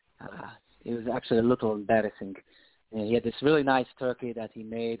 It was actually a little embarrassing. And he had this really nice turkey that he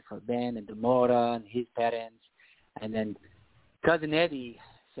made for Ben and Demora and his parents. And then Cousin Eddie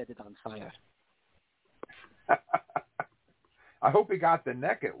set it on fire. I hope he got the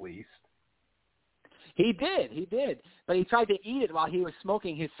neck at least. He did. But he tried to eat it while he was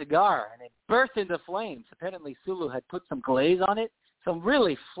smoking his cigar, and it burst into flames. Apparently Sulu had put some glaze on it, some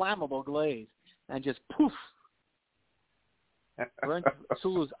really flammable glaze, and just poof, burnt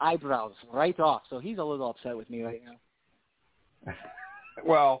Sulu's eyebrows right off. So he's a little upset with me right now.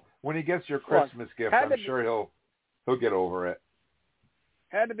 Well, when he gets your Christmas gift, I'm sure he'll get over it.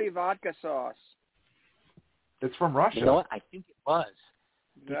 Had to be vodka sauce. It's from Russia. You know what? I think it was.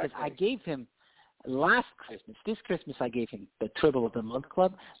 Exactly. Because I gave him this Christmas I gave him the Tribble of the Month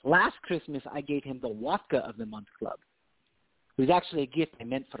Club. Last Christmas I gave him the Vodka of the Month Club. It was actually a gift I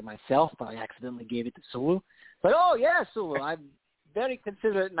meant for myself, but I accidentally gave it to Sulu. But, oh, yeah, Sulu, I'm a very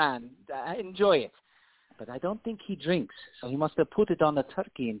considerate man. I enjoy it. But I don't think he drinks, so he must have put it on the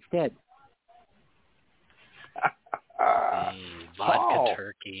turkey instead. Vodka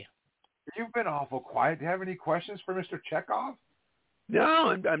turkey. You've been awful quiet. Do you have any questions for Mr. Chekov?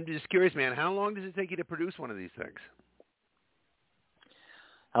 No, I'm just curious, man. How long does it take you to produce one of these things?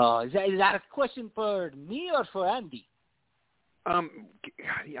 Is that a question for me or for Andy?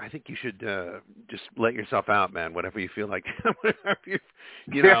 I think you should just let yourself out, man. Whatever you feel like.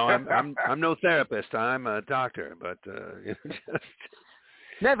 you know, I'm no therapist. I'm a doctor, but just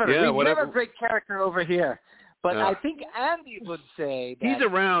never break character over here. But I think Andy would say that he's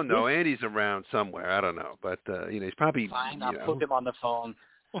around, though. Andy's around somewhere. I don't know, but he's probably fine. I'll put him on the phone.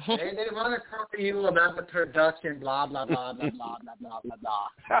 They want to talk to you about the production, blah blah blah blah blah blah blah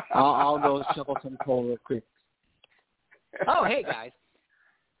blah. I'll go shovel some coal real quick. Oh, hey guys.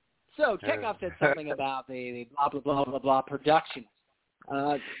 So Chekov said something about the blah blah blah blah blah production.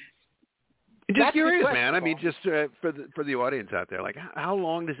 Just curious, man. I mean, just for the audience out there, like, how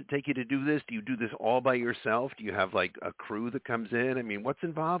long does it take you to do this? Do you do this all by yourself? Do you have like a crew that comes in? I mean, what's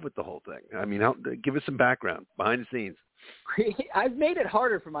involved with the whole thing? I mean, give us some background behind the scenes. I've made it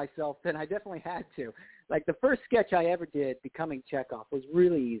harder for myself than I definitely had to. Like the first sketch I ever did, Becoming Chekov, was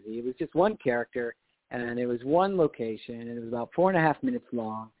really easy. It was just one character, and it was one location, and it was about 4.5 minutes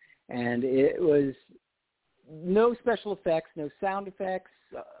long, and it was no special effects, no sound effects,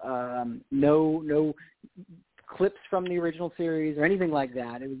 no clips from the original series or anything like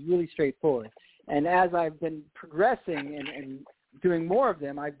that. It was really straightforward. And as I've been progressing and doing more of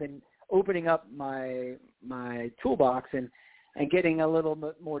them, I've been opening up my toolbox and getting a little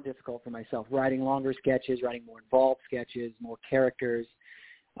bit more difficult for myself, writing longer sketches, writing more involved sketches, more characters.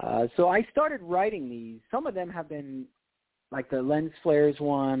 So I started writing these. Some of them have been like the lens flares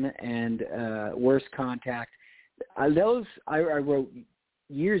one and Worst Contact. Those I wrote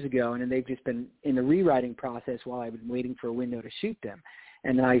years ago, and then they've just been in the rewriting process while I've been waiting for a window to shoot them.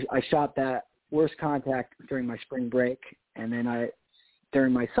 And then I shot that Worst Contact during my spring break, and then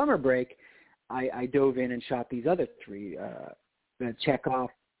during my summer break, I dove in and shot these other three, the Chekov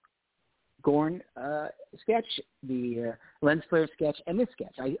Gorn sketch, the lens flare sketch, and this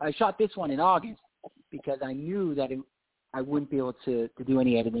sketch. I shot this one in August because I knew that I wouldn't be able to do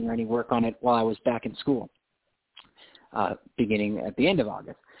any editing or any work on it while I was back in school, beginning at the end of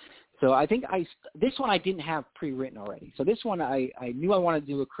August. So I think this one I didn't have pre-written already. So this one I knew I wanted to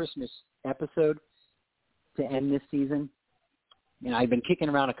do a Christmas episode to end this season. And I've been kicking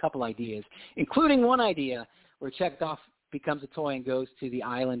around a couple ideas, including one idea where Chekov becomes a toy and goes to the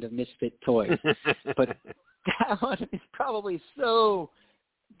island of misfit toys. But that one is probably so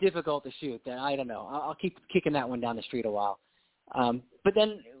difficult to shoot that I don't know. I'll keep kicking that one down the street a while. But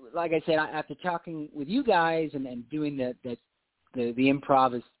then, like I said, after talking with you guys and doing the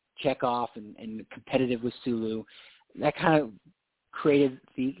improv as Chekov and competitive with Sulu, that kind of created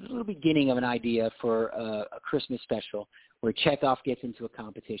the little beginning of an idea for a Christmas special where Chekov gets into a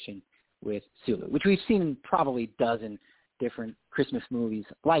competition with Sulu, which we've seen in probably a dozen different Christmas movies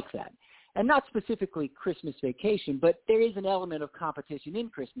like that. And not specifically Christmas Vacation, but there is an element of competition in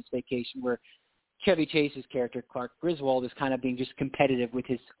Christmas Vacation where Chevy Chase's character, Clark Griswold, is kind of being just competitive with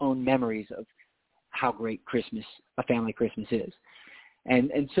his own memories of how great Christmas, a family Christmas is.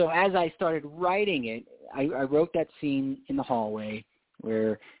 And so as I started writing it, I wrote that scene in the hallway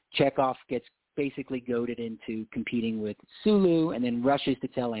where Chekov gets basically goaded into competing with Sulu and then rushes to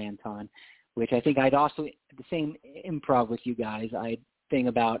tell Anton, which I think I'd also, the same improv with you guys, I'd think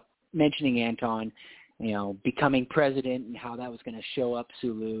about mentioning Anton, becoming president and how that was going to show up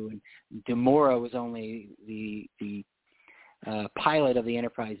Sulu. And Demora was only the pilot of the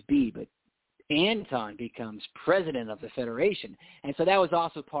Enterprise B, but Anton becomes president of the Federation. And so that was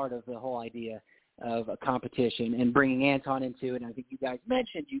also part of the whole idea of a competition and bringing Anton into it. And I think you guys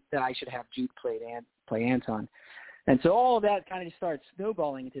mentioned that I should have Jude play Anton. And so all of that kind of just started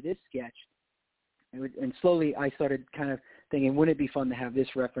snowballing into this sketch. And slowly I started kind of thinking, wouldn't it be fun to have this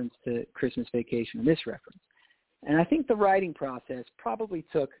reference to Christmas Vacation and this reference? And I think the writing process probably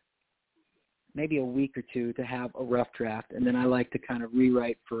took maybe a week or two to have a rough draft. And then I like to kind of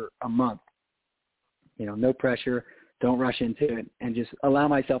rewrite for a month. No pressure, don't rush into it, and just allow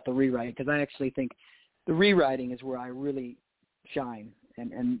myself to rewrite, because I actually think the rewriting is where I really shine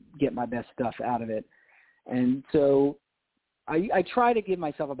and get my best stuff out of it. And so I try to give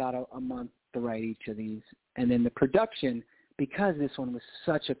myself about a month to write each of these. And then the production, because this one was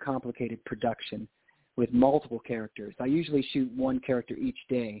such a complicated production with multiple characters, I usually shoot one character each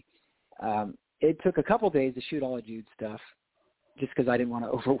day. It took a couple days to shoot all of Jude's stuff, just because I didn't want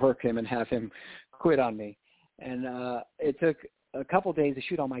to overwork him and have him quit on me. And it took a couple days to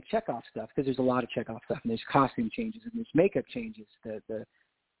shoot all my Chekov stuff, because there's a lot of Chekov stuff, and there's costume changes, and there's makeup changes,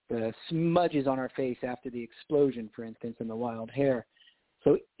 the smudges on our face after the explosion, for instance, and the wild hair.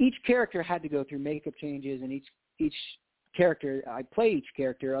 So each character had to go through makeup changes, and each character, I play each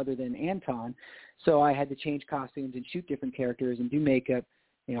character other than Anton, so I had to change costumes and shoot different characters and do makeup.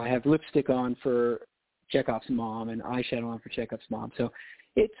 I have lipstick on for Chekov's mom and eyeshadow on for Chekov's mom. So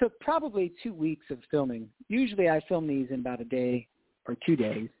it took probably 2 weeks of filming. Usually I film these in about a day or 2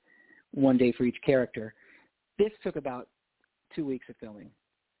 days, 1 day for each character. This took about 2 weeks of filming.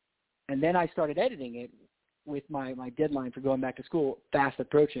 And then I started editing it with my deadline for going back to school fast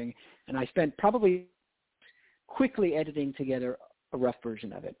approaching, and I spent probably quickly editing together a rough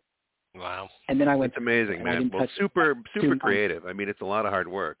version of it. Wow. And then I went. It's amazing, man. Well, super creative. I mean, it's a lot of hard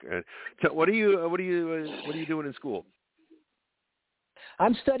work. So what are you doing in school?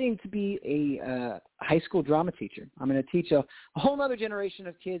 I'm studying to be a high school drama teacher. I'm going to teach a whole other generation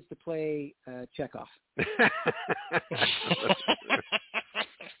of kids to play Chekov.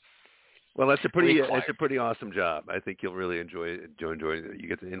 Well, that's a pretty awesome job. I think you'll really enjoy it. You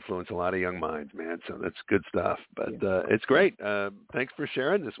get to influence a lot of young minds, man. So that's good stuff. But it's great. Thanks for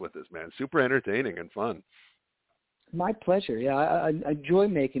sharing this with us, man. Super entertaining and fun. My pleasure. Yeah, I enjoy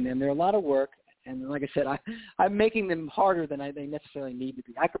making them. They're a lot of work, and like I said, I'm making them harder than they necessarily need to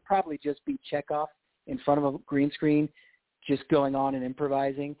be. I could probably just be Chekov in front of a green screen, just going on and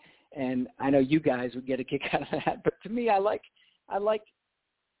improvising. And I know you guys would get a kick out of that, but to me, I like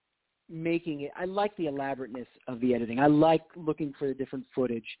making it. I like the elaborateness of the editing. I like looking for the different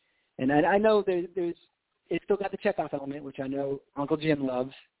footage, and I know it's still got the Chekov element, which I know Uncle Jim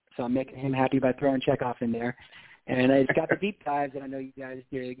loves, so I'm making him happy by throwing Chekov in there. And it's got the deep dives that I know you guys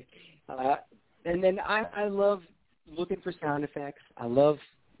dig. And then I love looking for sound effects. I love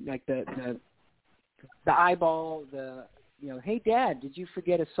like the eyeball, hey Dad, did you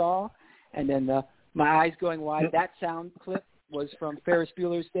forget a saw? And then my eyes going wide. That sound clip was from Ferris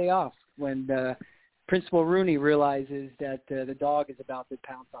Bueller's Day Off when Principal Rooney realizes that the dog is about to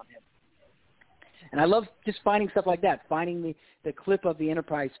pounce on him. And I love just finding stuff like that, finding the clip of the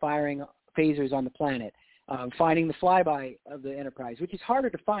Enterprise firing phasers on the planet, finding the flyby of the Enterprise, which is harder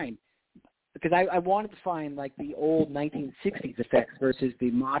to find because I wanted to find like the old 1960s effects versus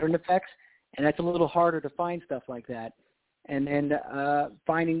the modern effects, and that's a little harder to find stuff like that. And then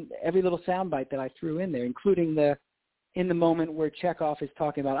finding every little soundbite that I threw in there, including in the moment where Chekov is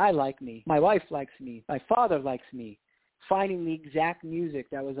talking about, I like me, my wife likes me, my father likes me, finding the exact music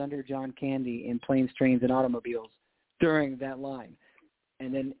that was under John Candy in Planes, Trains, and Automobiles during that line.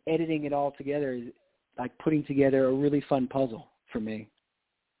 And then editing it all together is like putting together a really fun puzzle for me.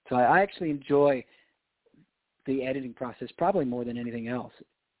 So I actually enjoy the editing process probably more than anything else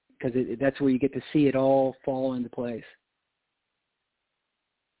because that's where you get to see it all fall into place.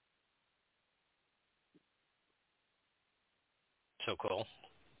 So cool.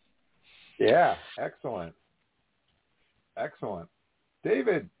 Yeah, excellent. Excellent.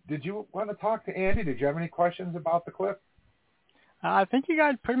 David, did you want to talk to Andy? Did you have any questions about the clip? I think you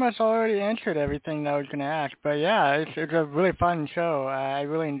guys pretty much already answered everything that I was going to ask. But yeah, it's a really fun show. I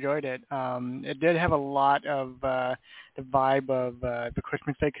really enjoyed it. It did have a lot of the vibe of the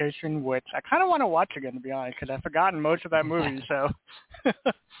Christmas Vacation, which I kind of want to watch again, to be honest, because I've forgotten most of that movie. So, but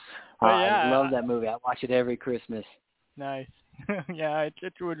yeah, I love that movie. I watch it every Christmas. Nice. Yeah, it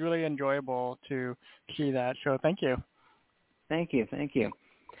was really enjoyable to see that. So thank you. Thank you.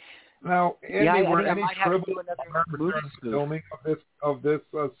 Now, Andy, were any troubles during the filming of this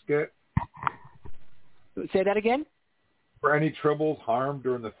skit? Say that again? Were any tribbles harmed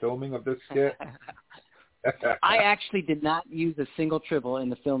during the filming of this skit? I actually did not use a single tribble in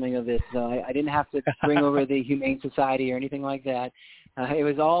the filming of this. I didn't have to bring over the Humane Society or anything like that. It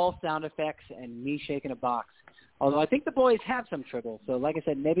was all sound effects and me shaking a box. Although I think the boys have some tribbles. So like I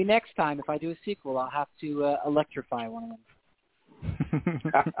said, maybe next time if I do a sequel, I'll have to electrify one of them.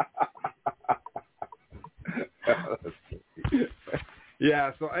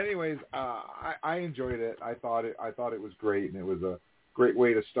 Yeah, so anyways, I enjoyed it. I thought it was great, and it was a great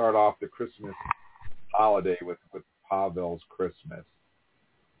way to start off the Christmas holiday with Pavel's Christmas.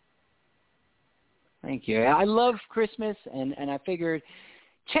 Thank you. I love Christmas, and I figured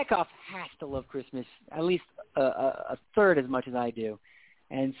Chekov has to love Christmas at least a third as much as I do.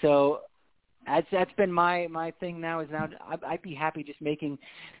 And so that's been my thing now. I'd be happy just making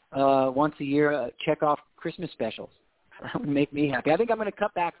once a year Chekov Christmas specials. That would make me happy. I think I'm going to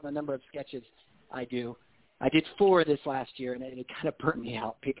cut back on the number of sketches I do. I did 4 this last year, and it kind of burnt me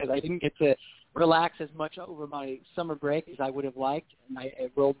out because I didn't get to relax as much over my summer break as I would have liked, and I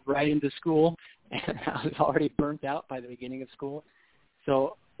rolled right into school, and I was already burnt out by the beginning of school.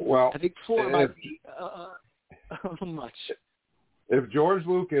 So I think 4 might be a little much. If George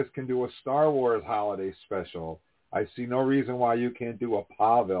Lucas can do a Star Wars holiday special, I see no reason why you can't do a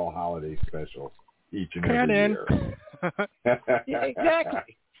Pavel holiday special each and every year. Yeah,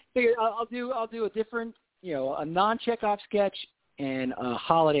 exactly. I'll do a different, a non-Chekov sketch and a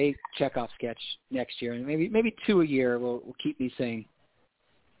holiday Chekov sketch next year, and maybe 2 a year will keep me sane.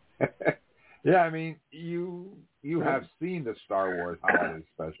 Yeah, I mean, you have seen the Star Wars holiday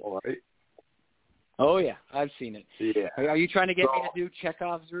special, right? Oh yeah, I've seen it. Yeah. Are you trying to get me to do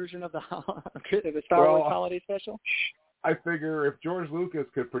Chekov's version of the Star Wars holiday special? I figure if George Lucas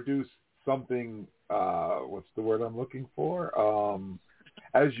could produce something, what's the word I'm looking for?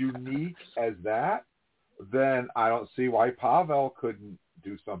 As unique as that, then I don't see why Pavel couldn't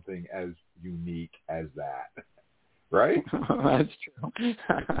do something as unique as that. Right? That's true.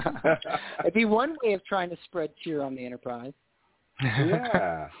 It'd be one way of trying to spread cheer on the Enterprise.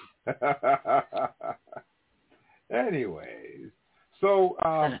 Yeah. Anyways, so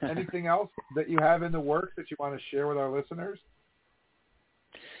anything else that you have in the works that you want to share with our listeners?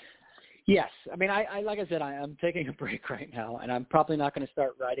 Yes. I mean, I like I said, I'm taking a break right now, and I'm probably not going to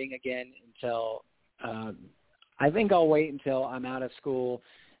start writing again until I think I'll wait until I'm out of school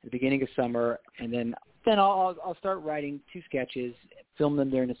at the beginning of summer, and then then I'll start writing 2 sketches, film them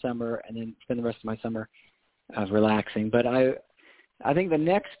during the summer, and then spend the rest of my summer relaxing. But I think the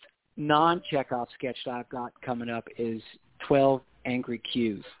next non-Chekhov sketch that I've got coming up is 12 Angry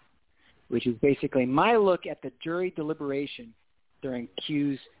Queues, which is basically my look at the jury deliberation during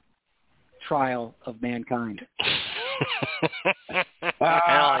Q's trial of mankind.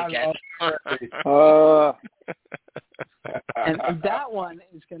 I like it. And that one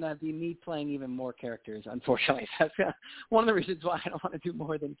is going to be me playing even more characters, unfortunately. That's one of the reasons why I don't want to do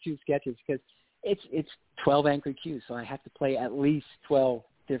more than 2 sketches, because it's 12 Angry Q's, so I have to play at least 12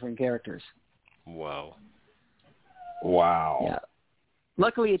 different characters. Whoa. Wow. Yeah.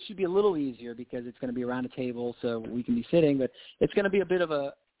 Luckily, it should be a little easier because it's going to be around a table, so we can be sitting, but it's going to be a bit of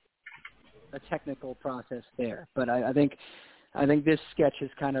a technical process there. But I think this sketch is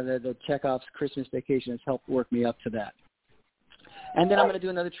kind of the Chekov's Christmas Vacation has helped work me up to that. And then I'm going to do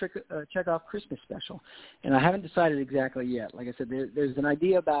another Chekhov Christmas special, and I haven't decided exactly yet. Like I said, there's an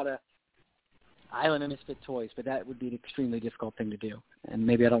idea about a Island of Misfit Toys, but that would be an extremely difficult thing to do, and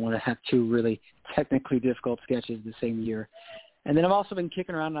maybe I don't want to have 2 really technically difficult sketches the same year. And then I've also been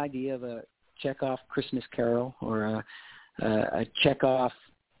kicking around an idea of a Chekhov Christmas Carol, or a Chekhov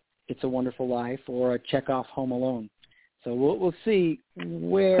It's a Wonderful Life, or a Chekhov Home Alone. So we'll see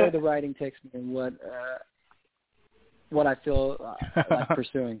where the writing takes me and what I feel like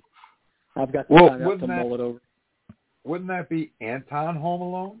pursuing. I've got some time to mull it over. Wouldn't that be Anton Home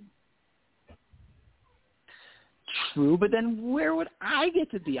Alone? True, but then where would I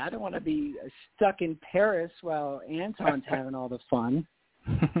get to be? I don't want to be stuck in Paris while Anton's having all the fun.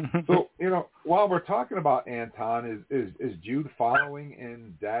 So, while we're talking about Anton, is Jude following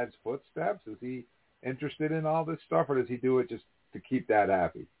in Dad's footsteps? Is he interested in all this stuff, or does he do it just to keep Dad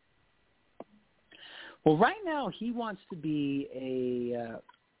happy? Well, right now he wants to be a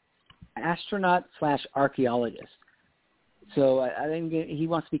astronaut/archaeologist. So I think he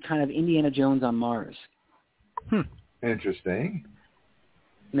wants to be kind of Indiana Jones on Mars. Interesting.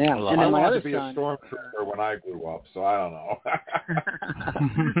 Yeah, and I wanted to be a stormtrooper when I grew up, so I don't know.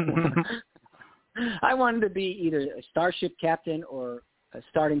 I wanted to be either a starship captain or a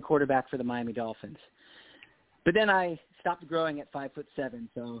starting quarterback for the Miami Dolphins. But then I stopped growing at 5'7",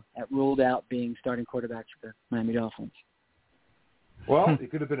 so that ruled out being starting quarterback for the Miami Dolphins. Well, you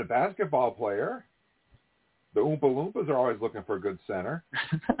could have been a basketball player. The Oompa Loompas are always looking for a good center.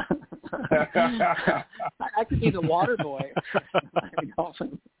 I could be the water boy.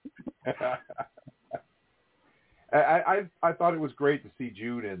 I thought it was great to see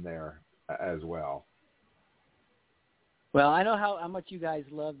Jude in there as well. Well, I know how much you guys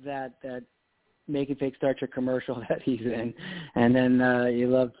love that Making Fake Star Trek commercial that he's in, and then you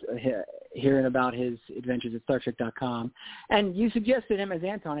loved hearing about his adventures at StarTrek.com. And you suggested him as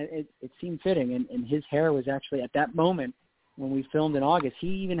Anton. It seemed fitting, and his hair was actually, at that moment when we filmed in August, he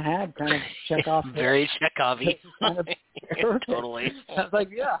even had kind of Chekhov. Very Chekhov-y. Kind of Totally. I was like,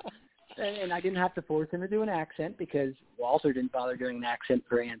 yeah. And I didn't have to force him to do an accent because Walter didn't bother doing an accent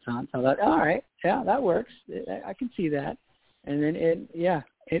for Anton. So I thought, all right, yeah, that works. I can see that. And then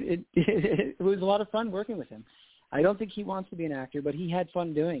it was a lot of fun working with him. I don't think he wants to be an actor, but he had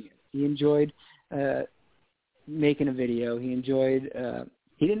fun doing it. He enjoyed making a video. He enjoyed.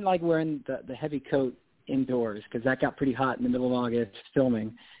 He didn't like wearing the heavy coat indoors because that got pretty hot in the middle of August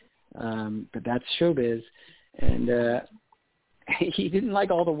filming. But that's showbiz, and he didn't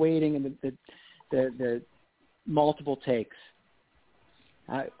like all the waiting and the multiple takes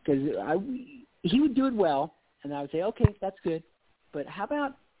because he would do it well, and I would say, okay, that's good, but how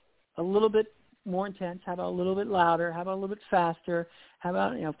about a little bit more intense? How about a little bit louder? How about a little bit faster? How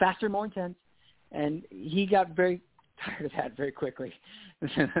about faster, more intense? And he got very tired of that very quickly.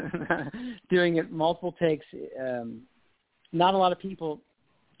 Doing it multiple takes. Not a lot of people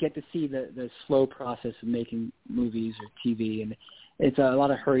get to see the slow process of making movies or TV, and it's a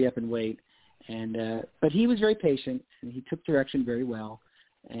lot of hurry up and wait. And but he was very patient, and he took direction very well,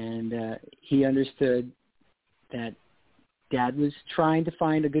 and he understood that Dad was trying to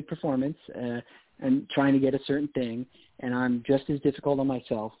find a good performance and trying to get a certain thing, and I'm just as difficult on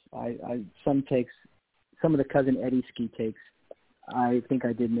myself. Some of the Cousin Eddie ski takes, I think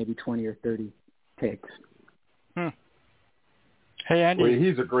I did maybe 20 or 30 takes. Hey, Andy. Well,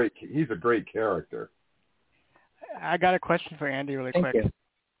 he's a great character. I got a question for Andy really Thank quick. you.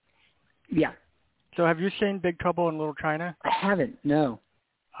 Yeah. So have you seen Big Trouble in Little China? I haven't, no.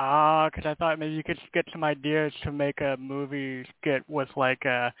 Because I thought maybe you could get some ideas to make a movie skit with like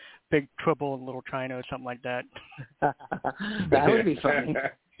Big Trouble in Little China or something like that. That would be funny.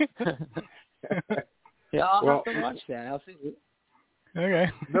 Yeah, I'll have to watch that. I'll see. Okay.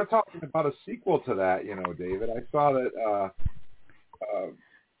 They're talking about a sequel to that, David. I saw that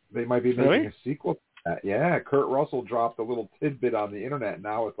they might be making a sequel to that. Yeah, Kurt Russell dropped a little tidbit on the internet.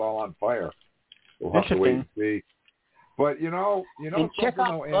 Now it's all on fire. We'll have to wait and see. But, and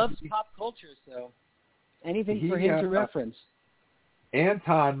Chekov loves pop culture, so anything for him to reference.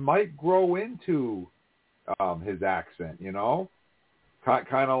 Anton might grow into his accent,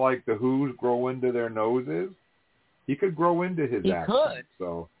 kind of like the Who's grow into their noses. He could grow into his accent. Could.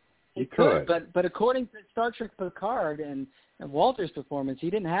 So he could. But according to Star Trek Picard and Walter's performance, he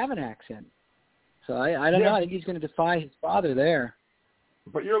didn't have an accent. So I don't know. I think he's going to defy his father there.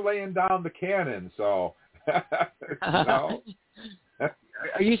 But you're laying down the canon, so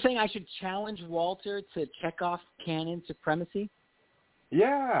Are you saying I should challenge Walter to Chekhov's canon supremacy?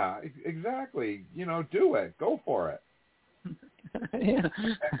 Yeah, exactly. Do it. Go for it. Yeah.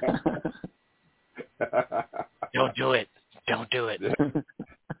 Don't do it. Don't do it.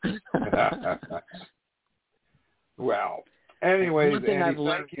 Well, anyways, one thing Andy, I've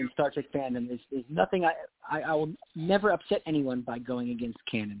learned in Star Trek fandom is nothing. I will never upset anyone by going against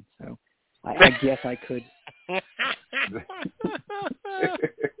canon. So I guess I could.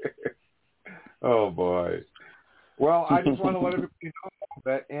 Oh boy. Well, I just want to let everybody know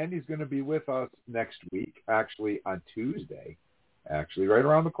that Andy's going to be with us next week, actually on Tuesday, right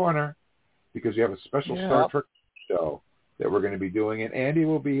around the corner, because we have a special Star Trek show that we're going to be doing, and Andy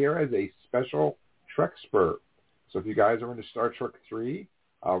will be here as a special Trekspert. So if you guys are into Star Trek 3,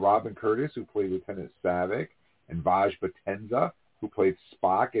 Robin Curtis, who played Lieutenant Savick, and Vaj Potenza, who played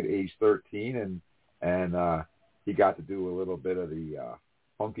Spock at age 13, and he got to do a little bit of the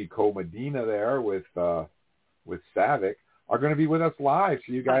funky co-Medina there with Savick, are going to be with us live.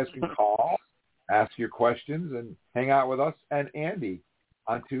 So you guys can call, ask your questions, and hang out with us and Andy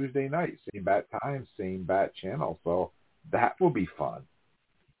on Tuesday night. Same bat time, same bat channel. So that will be fun.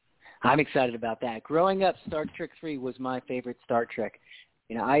 I'm excited about that. Growing up, Star Trek 3 was my favorite Star Trek.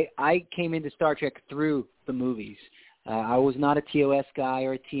 I came into Star Trek through the movies. I was not a TOS guy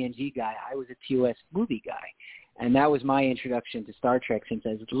or a TNG guy. I was a TOS movie guy. And that was my introduction to Star Trek since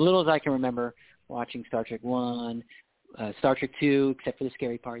as little as I can remember watching Star Trek 1, Star Trek 2, except for the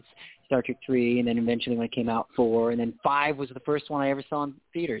scary parts, Star Trek 3, and then eventually when it came out, 4, and then 5 was the first one I ever saw in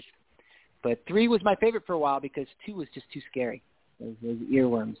theaters. But 3 was my favorite for a while because 2 was just too scary. Those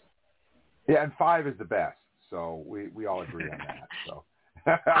earworms. Yeah, and 5 is the best. So we all agree on that. So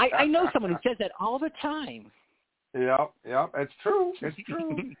I know someone who says that all the time. Yep. It's true.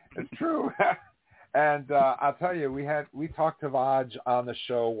 It's true. And I'll tell you, we talked to Vaj on the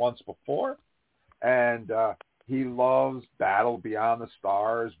show once before, and he loves Battle Beyond the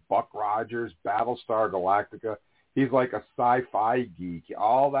Stars, Buck Rogers, Battlestar Galactica. He's like a sci-fi geek.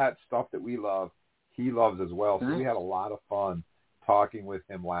 All that stuff that we love, he loves as well. So we had a lot of fun talking with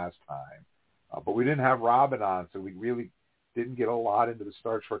him last time. But we didn't have Robin on, so we really didn't get a lot into the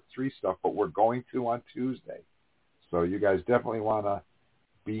Star Trek 3 stuff, but we're going to on Tuesday. So you guys definitely want to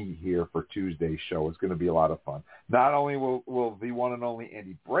be here for Tuesday's show. It's going to be a lot of fun. Not only will the one and only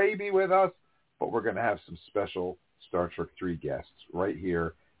Andy Bray be with us, but we're going to have some special Star Trek 3 guests right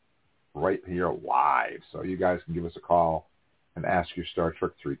here live. So you guys can give us a call and ask your Star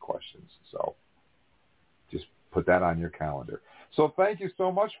Trek 3 questions. So just put that on your calendar. So thank you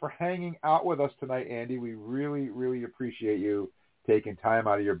so much for hanging out with us tonight, Andy. We really, really appreciate you taking time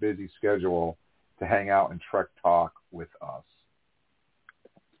out of your busy schedule to hang out and Trek talk with us.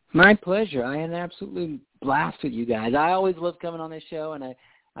 My pleasure. I had an absolute blast with you guys. I always love coming on this show, and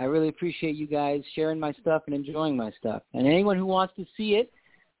I really appreciate you guys sharing my stuff and enjoying my stuff. And anyone who wants to see it,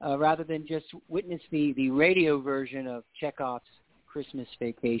 rather than just witness the radio version of Chekov's Christmas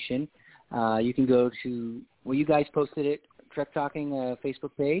Vacation, you can go to, you guys posted it, Trek Talking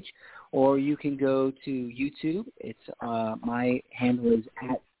Facebook page, or you can go to YouTube. It's my handle is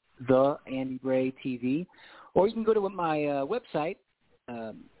at the Andy Bray TV, or you can go to my website,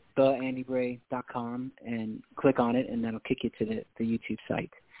 theandybray.com, and click on it, and that'll kick you to the YouTube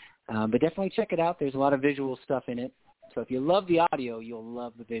site. But definitely check it out. There's a lot of visual stuff in it. So if you love the audio, you'll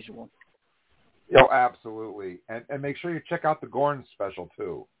love the visual. Oh, absolutely. And make sure you check out the Gorn special,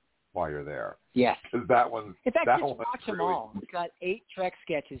 too, while you're there. Yes. Because that one... In fact, just watch them all. We've got 8 Trek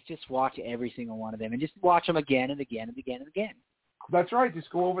sketches. Just watch every single one of them. And just watch them again and again and again and again. That's right. Just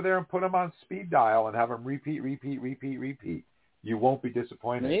go over there and put them on speed dial and have them repeat. You won't be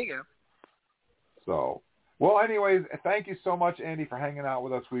disappointed. There you go. So, well, anyways, thank you so much, Andy, for hanging out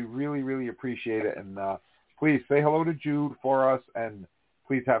with us. We really, really appreciate it. And please say hello to Jude for us, and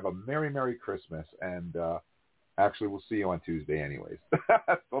please have a Merry, Merry Christmas. And Actually, we'll see you on Tuesday anyways.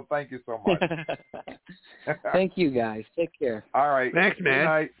 So thank you so much. Thank you, guys. Take care. All right. Thanks, man. Good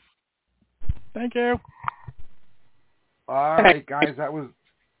night. Thank you. All right, guys. That was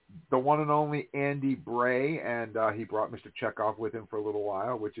the one and only Andy Bray, and he brought Mr. Chekov with him for a little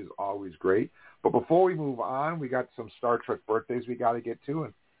while, which is always great. But before we move on, we got some Star Trek birthdays we got to get to,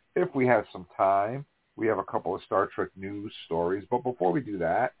 and if we have some time, we have a couple of Star Trek news stories. But before we do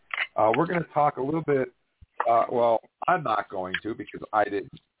that, we're going to talk a little bit. Well, I'm not going to because I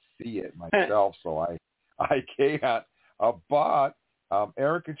didn't see it myself, so I can't. But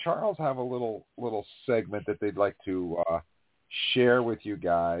Eric and Charles have a little segment that they'd like to share with you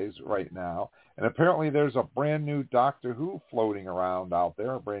guys right now. And apparently there's a brand new Doctor Who floating around out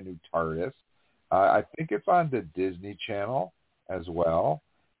there, a brand new TARDIS. I think it's on the Disney Channel as well.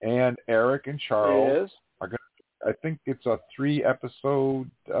 And Eric and Charles are going to, I think it's a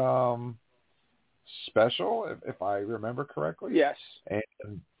 3-episode special, if I remember correctly. Yes.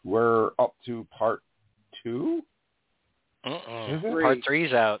 And we're up to part 2? Is it? Part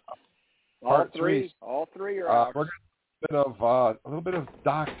 3's out. All three are out. We're going to a little bit of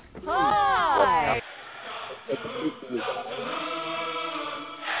Doc. Hi.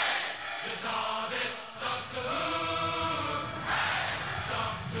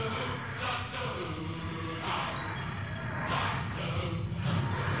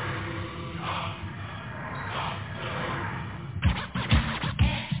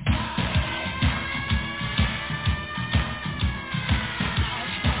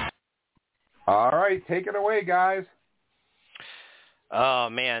 All right, take it away, guys. Oh,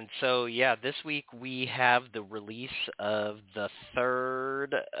 man. So, yeah, this week we have the release of the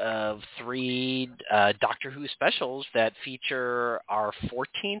third of 3 Doctor Who specials that feature our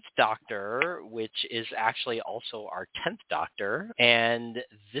 14th Doctor, which is actually also our 10th Doctor. And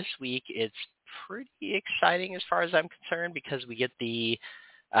this week it's pretty exciting as far as I'm concerned because we get the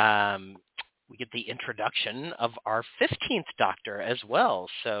introduction of our 15th Doctor as well.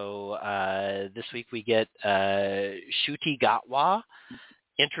 So this week we get Ncuti Gatwa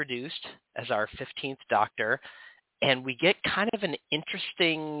introduced as our 15th Doctor, and we get kind of an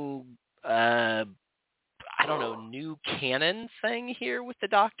interesting, new canon thing here with the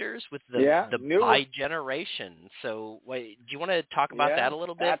Doctors, with the bi-generation. So wait, do you want to talk about that a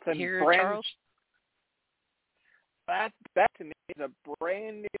little bit here, Charles? That to me is a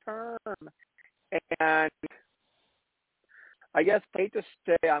brand new term. And I guess I hate to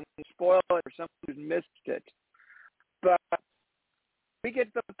say I'm going to spoil it for someone who's missed it, but we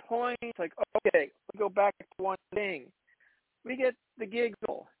get the point, like, okay, we go back to one thing. We get the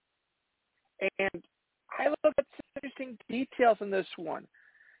giggle. And I look at some interesting details in this one.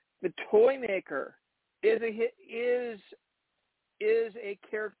 The toy maker is a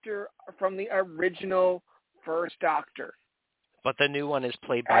character from the original first Doctor. But the new one is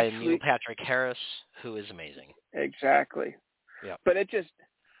played by Neil Patrick Harris, who is amazing. Exactly. Yeah. But I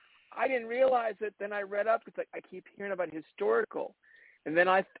didn't realize it. Then I read up. It's like I keep hearing about historical, and then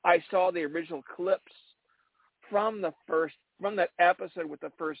I saw the original clips from that episode with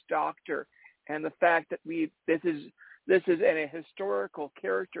the first Doctor, and the fact that this is a historical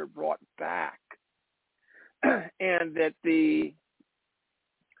character brought back, and that the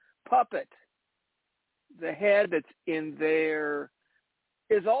puppet, the head that's in there,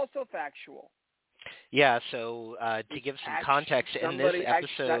 is also factual. Yeah, so to give some context, in this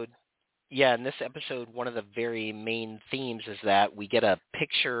episode, one of the very main themes is that we get a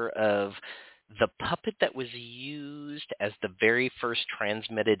picture of the puppet that was used as the very first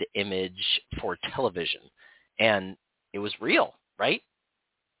transmitted image for television. And it was real, right?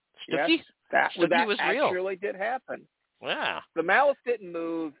 Stucky? Yes, that was real. Actually did happen. Yeah. The mouse didn't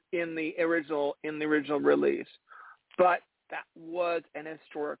move in the original release, but that was an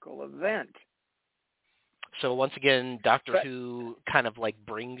historical event. So once again, Doctor Who kind of like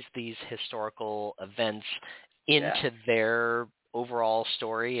brings these historical events into their overall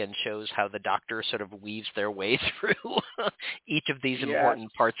story and shows how the Doctor sort of weaves their way through each of these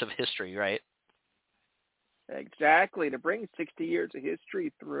important parts of history, right? Exactly, to bring 60 years of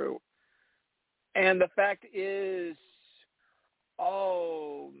history through. And the fact is,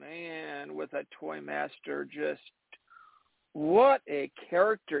 oh man, with a toy master, just what a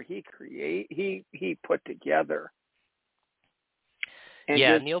character he put together.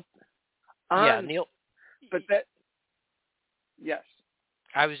 And Neil. But that, yes.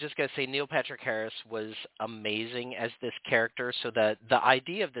 I was just going to say Neil Patrick Harris was amazing as this character. So the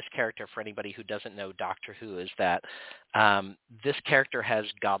idea of this character, for anybody who doesn't know Doctor Who, is that this character has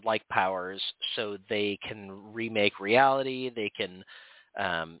godlike powers, so they can remake reality. They can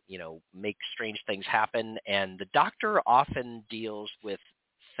make strange things happen. And the Doctor often deals with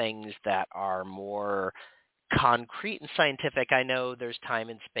things that are more concrete and scientific. I know there's time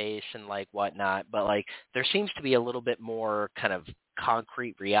and space and like whatnot, but like there seems to be a little bit more kind of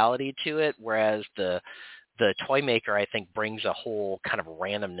concrete reality to it, whereas the Toymaker, I think, brings a whole kind of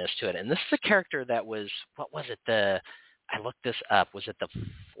randomness to it. And this is a character that was, what was it? I looked this up. Was it the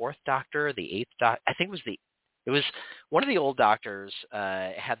 4th Doctor, the 8th Doctor? I think it was one of the old Doctors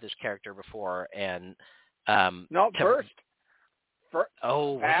had this character before, and first.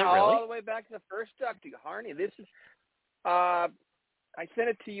 Oh, was it all really? All the way back to the first Doctor, Harney. This is, I sent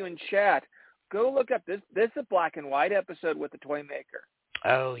it to you in chat. Go look up this. This is a black and white episode with the Toymaker.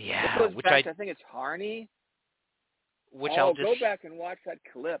 Oh yeah, It goes back to, I think it's Harney. Go back and watch that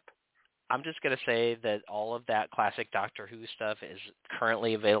clip. I'm just going to say that all of that classic Doctor Who stuff is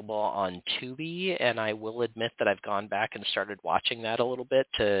currently available on Tubi, and I will admit that I've gone back and started watching that a little bit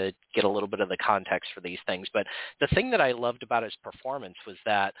to get a little bit of the context for these things. But the thing that I loved about his performance was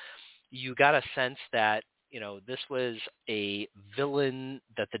that you got a sense that, this was a villain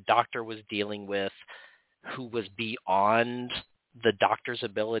that the Doctor was dealing with who was beyond the Doctor's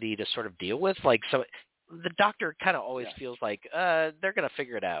ability to sort of deal with. Like, so the Doctor kind of always feels like they're going to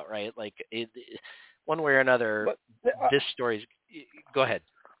figure it out, right? Like one way or another, this story's... Go ahead.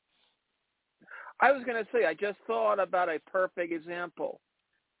 I was going to say, I just thought about a perfect example.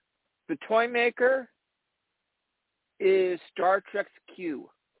 The Toymaker is Star Trek's Q.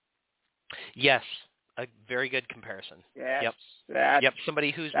 Yes, a very good comparison. Yes, yep.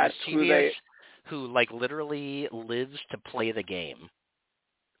 Somebody who's mischievous, who like literally lives to play the game.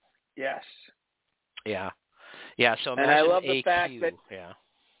 Yes. Yeah. So imagine and I love the AQ. fact that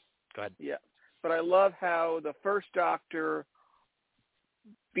Go ahead. Yeah, but I love how the first Doctor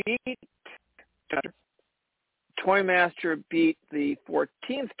beat Toymaster beat the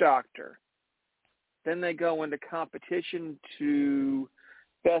 14th Doctor. Then they go into competition to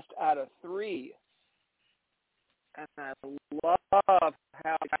best out of 3, and I love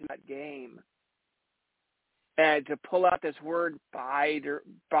how it's that game. And to pull out this word by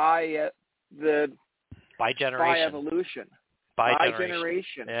evolution. By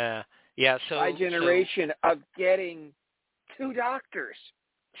generation. Yeah. So by generation of getting 2 Doctors.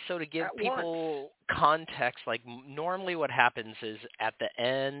 So to give people context, like normally what happens is at the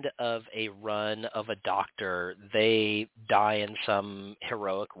end of a run of a Doctor, they die in some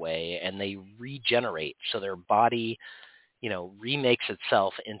heroic way and they regenerate. So their body, remakes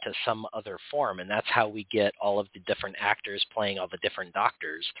itself into some other form. And that's how we get all of the different actors playing all the different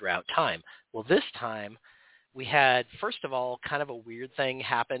Doctors throughout time. Well, this time we had, first of all, kind of a weird thing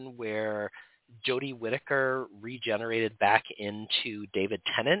happen where Jodie Whittaker regenerated back into David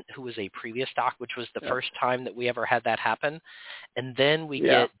Tennant, who was a previous Doc, which was the first time that we ever had that happen. And then we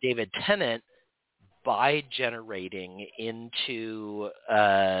get David Tennant bi-generating into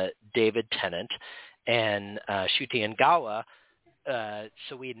David Tennant and Ncuti Ngawa.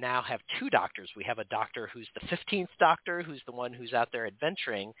 So we now have 2 Doctors. We have a Doctor who's the 15th Doctor, who's the one who's out there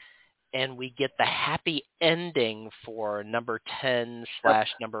adventuring, and we get the happy ending for number 10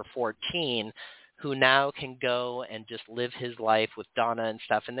 / number 14, who now can go and just live his life with Donna and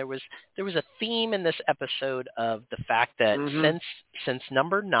stuff. And there was a theme in this episode of the fact that since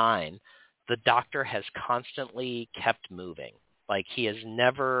number 9, the Doctor has constantly kept moving. Like she has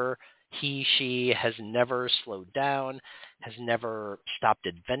never slowed down, has never stopped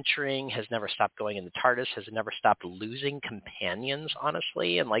adventuring, has never stopped going in the TARDIS, has never stopped losing companions,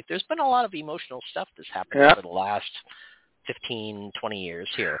 honestly. And like there's been a lot of emotional stuff that's happened over the last 15, 20 years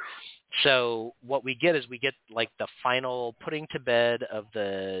here. So what we get is like the final putting to bed of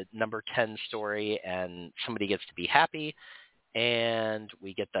the number 10 story, and somebody gets to be happy, and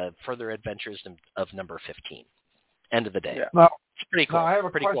we get the further adventures of number 15. End of the day. Now, it's pretty cool. Now I have a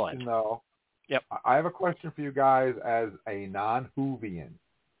pretty question, cool though. Yep. I have a question for you guys as a non-Whovian,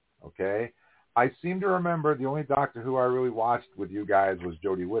 okay? I seem to remember the only Doctor Who I really watched with you guys was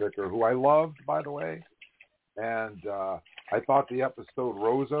Jodie Whittaker, who I loved, by the way. And I thought the episode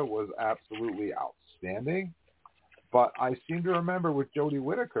Rosa was absolutely outstanding. But I seem to remember with Jodie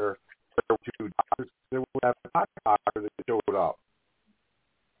Whittaker, there were 2 Doctors. There was that Doctor that showed up.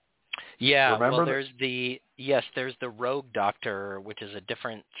 Yeah, Remember there's the Rogue Doctor, which is a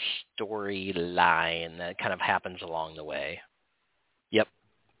different storyline that kind of happens along the way. Yep.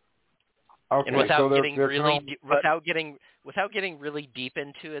 Okay, and without getting really deep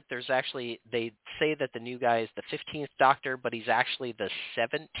into it, there's actually, they say that the new guy is the 15th Doctor, but he's actually the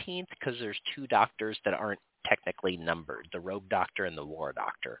 17th because there's 2 Doctors that aren't technically numbered, the Rogue Doctor and the War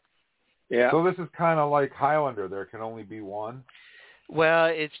Doctor. Yeah. So this is kind of like Highlander. There can only be one. Well,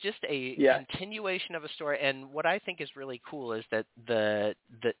 it's just a continuation of a story, and what I think is really cool is that the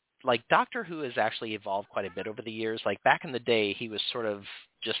like Doctor Who has actually evolved quite a bit over the years. Like back in the day, he was sort of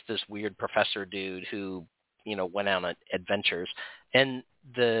just this weird professor dude who, you know, went on adventures, and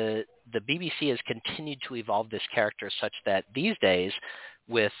the BBC has continued to evolve this character such that these days,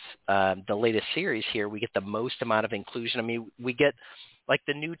 with the latest series here, we get the most amount of inclusion. I mean, we get like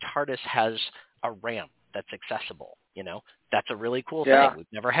the new TARDIS has a ramp that's accessible. You know, that's a really cool thing. We've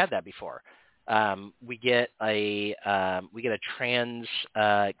never had that before. We get a trans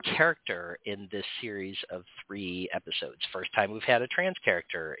character in this series of 3 episodes. First time we've had a trans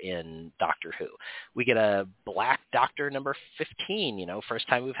character in Doctor Who. We get a black Doctor number 15. You know, first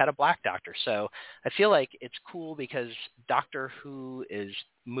time we've had a black Doctor. So I feel like it's cool because Doctor Who is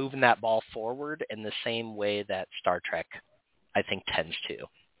moving that ball forward in the same way that Star Trek, I think, tends to.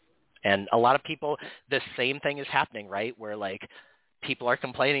 And a lot of people, the same thing is happening, right? Where like people are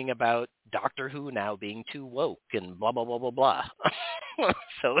complaining about Doctor Who now being too woke and blah blah blah blah blah.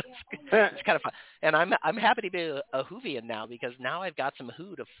 So it's kind of fun, and I'm happy to be a Whovian now because now I've got some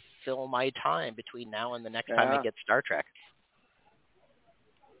Who to fill my time between now and the next time I get Star Trek.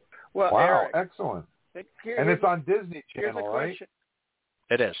 Well, wow, Eric, excellent. And it's on Disney Channel, here's a right? Question.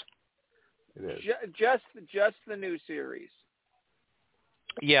 It is. It is. Just the new series.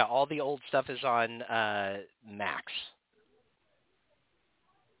 Yeah, all the old stuff is on Max.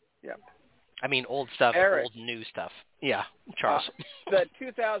 Yep. I mean, old stuff, Eric, old new stuff. Yeah, Charles. The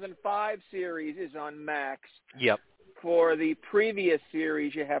 2005 series is on Max. Yep. For the previous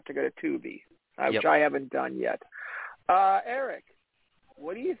series, you have to go to Tubi, which I haven't done yet. Eric,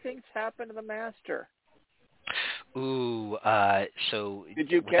 what do you think's happened to the Master? Ooh, so did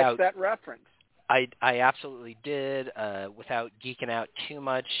you catch that reference? I absolutely did, without geeking out too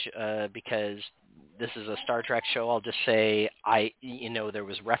much, because this is a Star Trek show. I'll just say there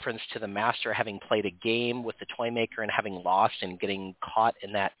was reference to the Master having played a game with the Toymaker and having lost and getting caught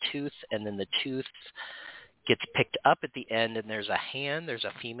in that tooth, and then the tooth gets picked up at the end, and there's a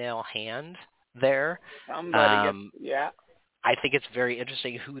female hand there. Somebody I think it's very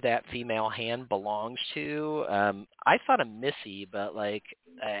interesting who that female hand belongs to. I thought of Missy, but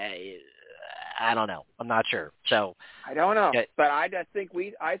I don't know. I'm not sure. So I don't know, but I think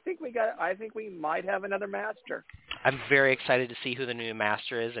we might have another Master. I'm very excited to see who the new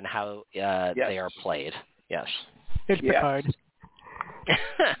Master is and how they are played. Yes. It's Picard.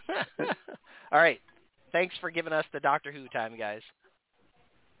 All right. Thanks for giving us the Doctor Who time, guys.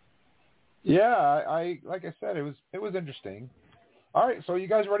 Yeah, I like I said, it was interesting. All right, so you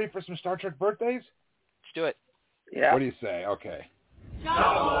guys ready for some Star Trek birthdays? Let's do it. Yeah. What do you say? Okay. That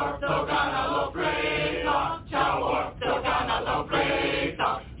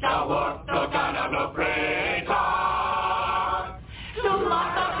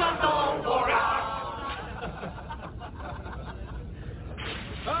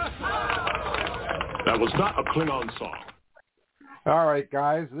was not a Klingon song. All right,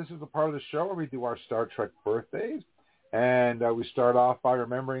 guys, this is the part of the show where we do our Star Trek birthdays. And we start off by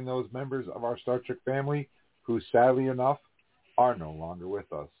remembering those members of our Star Trek family who, sadly enough, are no longer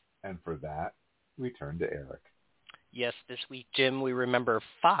with us. And for that, we turn to Eric. Yes, this week, Jim, we remember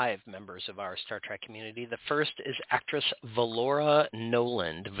 5 members of our Star Trek community. The first is actress Valora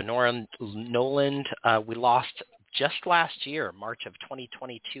Noland. Valora Noland, we lost just last year, March of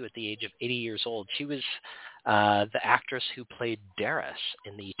 2022, at the age of 80 years old. She was the actress who played Darius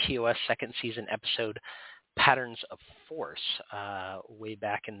in the TOS second season episode Patterns of Force way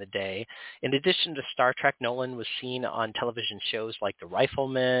back in the day. In addition to Star Trek, Nolan was seen on television shows like The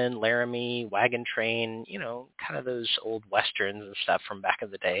Rifleman, Laramie, Wagon Train, kind of those old westerns and stuff from back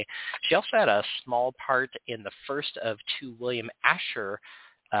in the day. She also had a small part in the first of 2 William Asher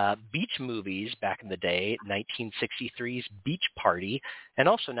beach movies back in the day, 1963's Beach Party and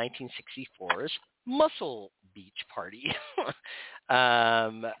also 1964's Muscle Beach Party.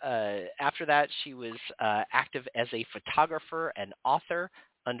 After that, she was active as a photographer and author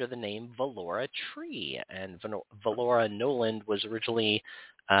under the name Valora Tree. And Valora Noland was originally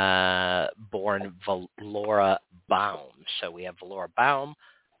born Valora Baum. So we have Valora Baum,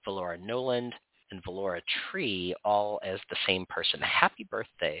 Valora Noland, and Valora Tree, all as the same person. Happy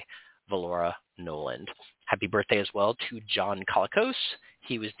birthday, Valora Noland. Happy birthday as well to John Colicos.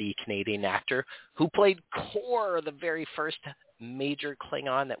 He was the Canadian actor who played Kor, the very first major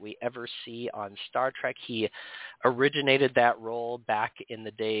Klingon that we ever see on Star Trek. He originated that role back in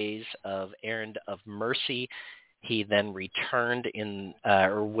the days of Errand of Mercy. He then returned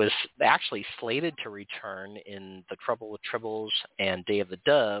or was actually slated to return in The Trouble with Tribbles and Day of the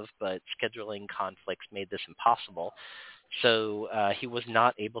Dove, but scheduling conflicts made this impossible. So he was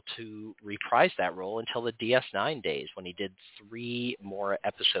not able to reprise that role until the DS9 days when he did 3 more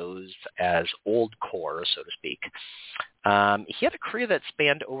episodes as Old Core, so to speak. He had a career that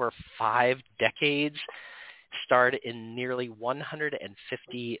spanned over 5 decades, starred in nearly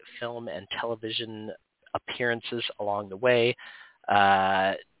 150 film and television appearances along the way.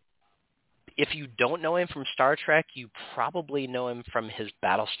 If you don't know him from Star Trek, you probably know him from his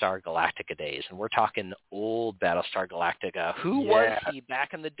Battlestar Galactica days, and we're talking old Battlestar Galactica. Who was he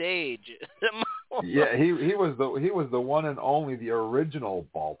back in the day? Yeah, he was the one and only, the original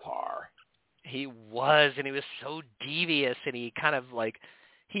Baltar. He was, and he was so devious, and he kind of like,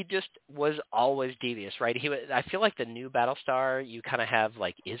 he just was always devious, right? I feel like the new Battlestar, you kind of have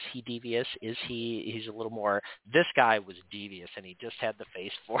like, is he devious? He's a little more, this guy was devious, and he just had the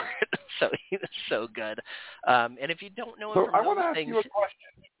face for it. So he was so good. And if you don't know him from those things. You a question.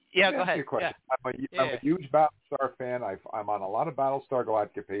 Yeah, go ahead. You a question. Yeah. I'm a huge Battlestar fan. I'm on a lot of Battlestar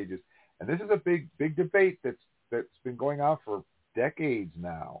Galactica pages, and this is a big debate that's been going on for decades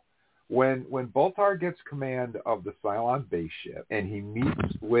now. When Baltar gets command of the Cylon base ship and he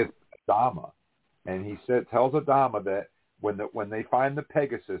meets with Adama, and he tells Adama that when they find the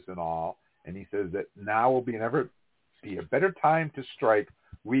Pegasus and all, and he says that now will be a better time to strike.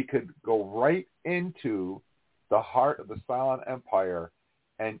 We could go right into the heart of the Cylon Empire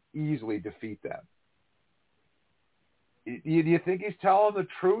and easily defeat them. Do you think he's telling the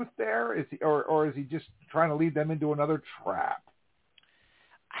truth there? Or is he just trying to lead them into another trap?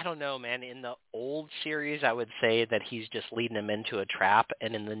 I don't know, man. In the old series, I would say that he's just leading them into a trap,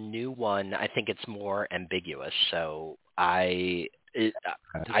 and in the new one, I think it's more ambiguous. So I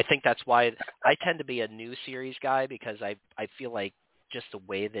think that's why I tend to be a new series guy, because I feel like just the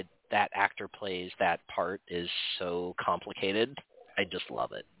way that actor plays that part is so complicated. I just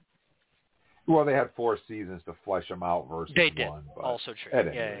love it. Well, they had 4 seasons to flesh him out versus they did. one. But also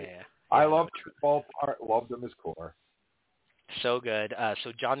true. Yeah. I loved Baltar. Loved him as core. So good.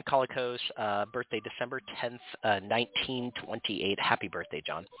 So John Colicos, birthday December 10th, 1928. Happy birthday,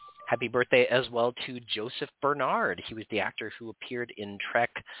 John. Happy birthday as well to Joseph Bernard. He was the actor who appeared in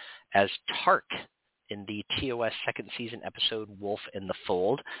Trek as Tark in the TOS second season episode Wolf in the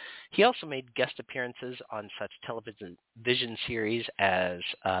Fold. He also made guest appearances on such television series as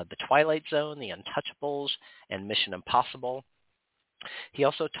The Twilight Zone, The Untouchables, and Mission Impossible. He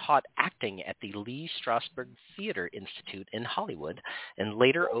also taught acting at the Lee Strasberg Theater Institute in Hollywood, and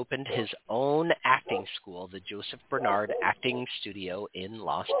later opened his own acting school, the Joseph Bernard Acting Studio in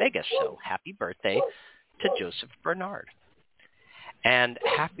Las Vegas. So happy birthday to Joseph Bernard. And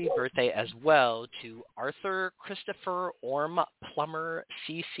happy birthday as well to Arthur Christopher Orm Plummer,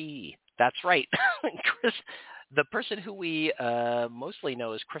 C.C. That's right. The person who we mostly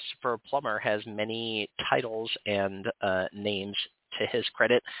know as Christopher Plummer has many titles and names to his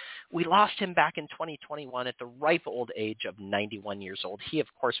credit. We lost him back in 2021 at the ripe old age of 91 years old. He, of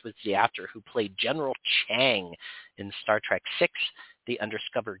course, was the actor who played General Chang in Star Trek VI, The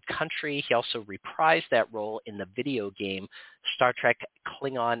Undiscovered Country. He also reprised that role in the video game Star Trek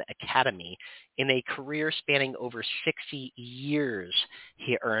Klingon Academy. In a career spanning over 60 years,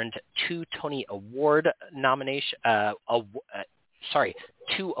 he earned 2 Tony Award nominations,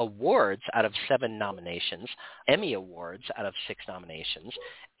 2 awards out of 7 nominations, Emmy Awards out of 6 nominations,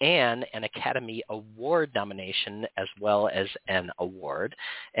 and an Academy Award nomination as well as an award,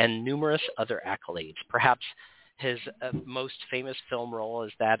 and numerous other accolades. Perhaps his most famous film role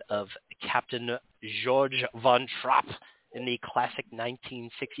is that of Captain George von Trapp in the classic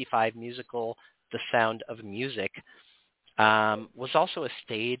 1965 musical The Sound of Music. Was also a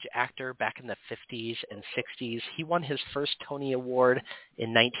stage actor back in the 50s and 60s. He won his first Tony Award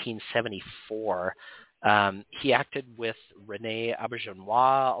in 1974. He acted with René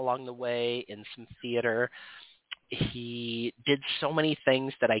Auberjonois along the way in some theater. He did so many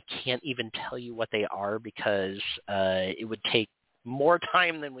things that I can't even tell you what they are, because it would take more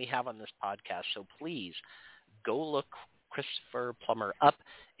time than we have on this podcast. So please go look Christopher Plummer up.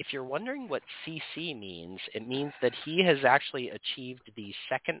 If you're wondering what CC means, it means that he has actually achieved the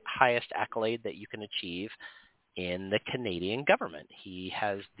second highest accolade that you can achieve in the Canadian government. He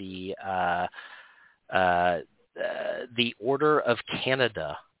has the Order of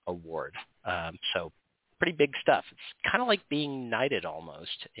Canada Award. So pretty big stuff. It's kind of like being knighted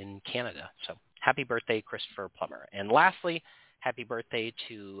almost in Canada. So happy birthday, Christopher Plummer. And lastly, happy birthday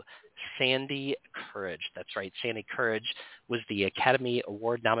to Sandy Courage. That's right. Sandy Courage was the Academy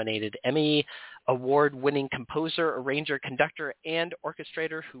Award-nominated Emmy Award-winning composer, arranger, conductor, and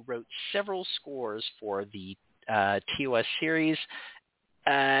orchestrator who wrote several scores for the TOS series.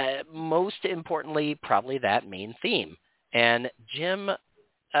 Most importantly, probably that main theme, And Jim,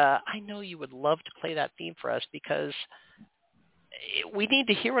 I know you would love to play that theme for us because we need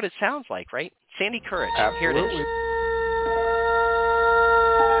to hear what it sounds like, right? Sandy Courage. Absolutely. Here it is.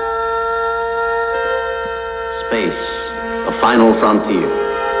 Space, the final frontier.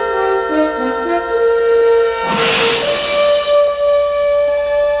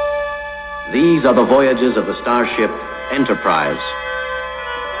 These are the voyages of the starship Enterprise.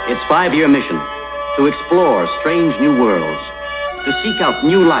 Its 5-year mission, to explore strange new worlds, to seek out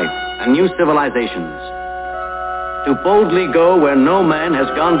new life and new civilizations, to boldly go where no man has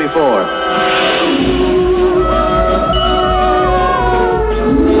gone before.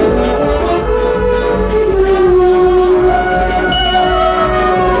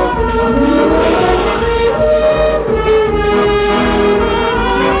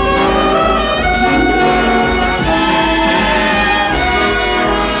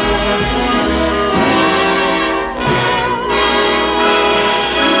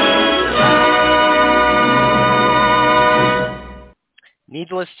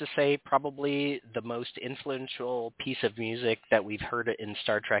 Needless to say, probably the most influential piece of music that we've heard in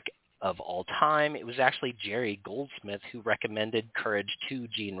Star Trek of all time. It was actually Jerry Goldsmith who recommended Courage to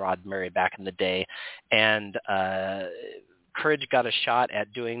Gene Roddenberry back in the day, and Courage got a shot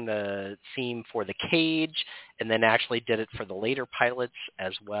at doing the theme for The Cage, and then actually did it for the later pilots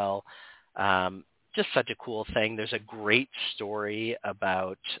as well. Just such a cool thing. There's a great story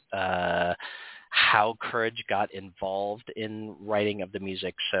about how Courage got involved in writing of the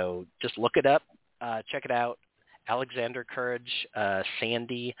music. So just look it up, check it out. Alexander Courage,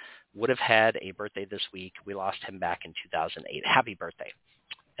 Sandy, would have had a birthday this week. We lost him back in 2008. Happy birthday.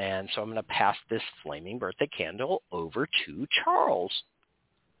 And so I'm going to pass this flaming birthday candle over to Charles.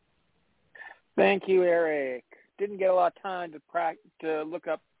 Thank you, Eric. Didn't get a lot of time to look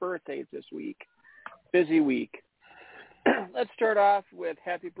up birthdays this week. Busy week. Let's start off with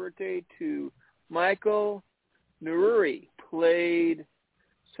happy birthday to Michael Nururi, played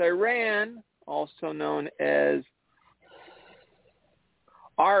Siran, also known as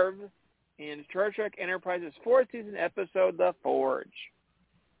Arv, in Star Trek Enterprise's 4th season episode, The Forge.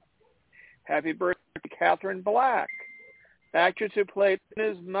 Happy birthday to Catherine Black, actress who played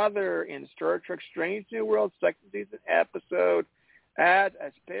his mother in Star Trek Strange New World 2nd season episode Ad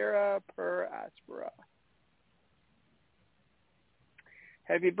Aspera per Aspera.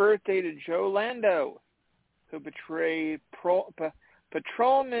 Happy birthday to Joe Lando, who portrayed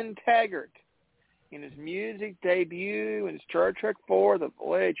Patrolman Taggart in his music debut in Star Trek IV, The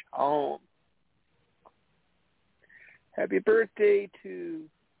Voyage Home. Happy birthday to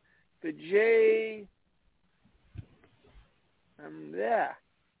the J.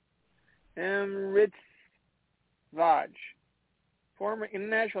 Vaj, former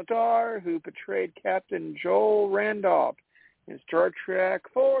international star who portrayed Captain Joel Randolph in Star Trek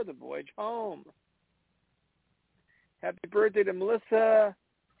IV, The Voyage Home. Happy birthday to Melissa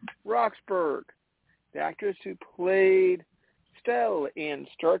Roxburgh, the actress who played Stell in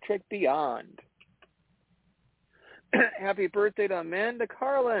Star Trek Beyond. Happy birthday to Amanda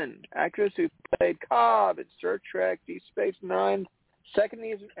Carlin, actress who played Cobb in Star Trek Deep Space Nine 2nd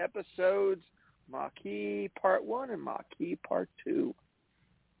season episodes Maquis Part 1 and Maquis Part 2.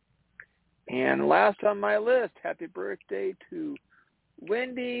 And last on my list, happy birthday to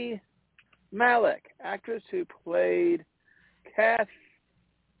Wendy Malick, actress who played Kathwa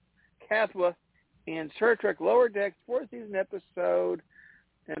in Star Trek Lower Decks 4th season episode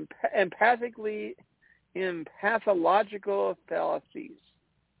Empathological Fallacies.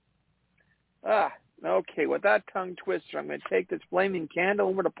 Okay, with that tongue twister, I'm going to take this flaming candle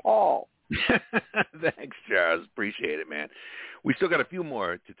over to Paul. Thanks, Charles. Appreciate it, man. We still got a few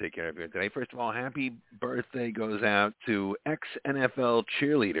more to take care of here today. First of all, happy birthday goes out to ex-NFL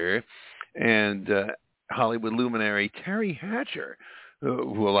cheerleader and Hollywood luminary Terry Hatcher,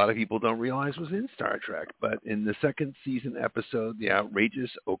 who a lot of people don't realize was in Star Trek. But in the 2nd season episode, The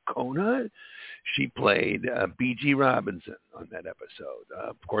Outrageous Okona, she played B.G. Robinson on that episode.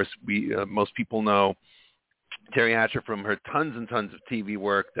 Of course, most people know Terry Hatcher from her tons and tons of TV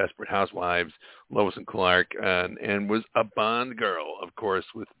work, Desperate Housewives, Lois and Clark, and was a Bond girl, of course,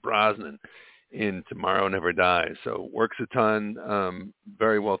 with Brosnan in Tomorrow Never Dies. So works a ton,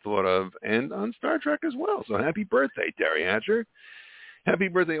 very well thought of, and on Star Trek as well. So happy birthday, Terry Hatcher. Happy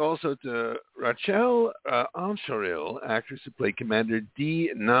birthday also to Rachel Ansharil, actress who played Commander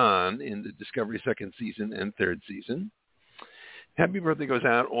D. Nan in the Discovery 2nd season and 3rd season. Happy birthday goes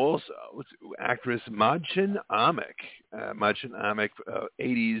out also to actress Madchen Amick. Madchen Amick,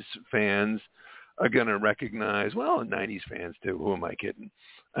 80s fans are going to recognize, well, 90s fans too, who am I kidding,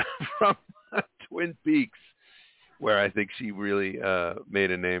 from Twin Peaks. where I think she really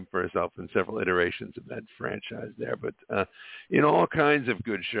made a name for herself in several iterations of that franchise there. But in all kinds of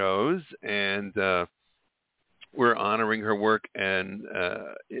good shows, and we're honoring her work. And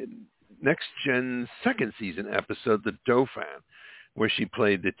in Next Gen's second season episode, The Dauphin, where she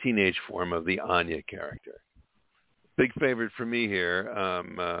played the teenage form of the Anya character. Big favorite for me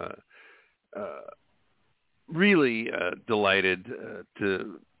here. Really delighted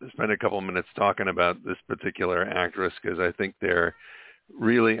to spend a couple of minutes talking about this particular actress because I think they're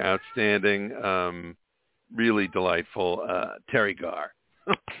really outstanding, really delightful. Terry Garr.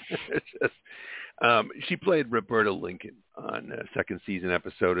 She played Roberta Lincoln on second season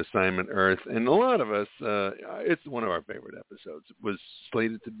episode Assignment Earth, and a lot of us, it's one of our favorite episodes. It was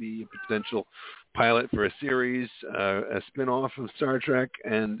slated to be a potential pilot for a series, a spin-off of Star Trek,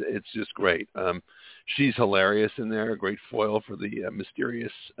 and it's just great. She's hilarious in there, a great foil for the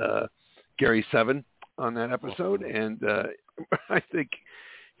mysterious Gary Seven on that episode, and I think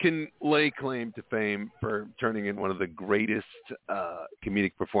can lay claim to fame for turning in one of the greatest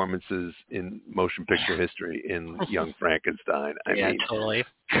comedic performances in motion picture history in Young Frankenstein. I mean, totally.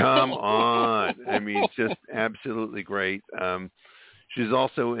 Come on. I mean, just absolutely great. She's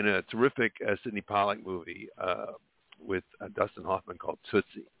also in a terrific Sidney Pollack movie with Dustin Hoffman called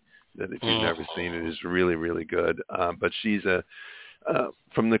Tootsie, that if you've never seen it is really, really good. But she's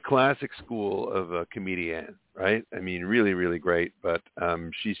from the classic school of a comedian, right? I mean, really, really great. But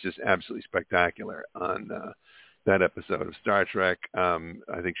she's just absolutely spectacular on that episode of Star Trek.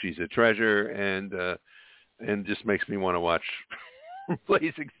 I think she's a treasure, and just makes me want to watch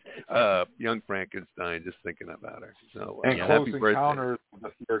Blazing Young Frankenstein just thinking about her. So and happy Close birthday. Encounters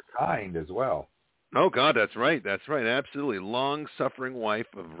of Your Kind as well. Oh God, that's right, absolutely. Long-suffering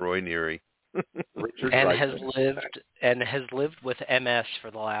wife of Roy Neary. and has lived with MS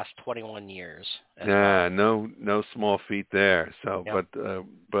for the last 21 years. No small feat there. So, Yep.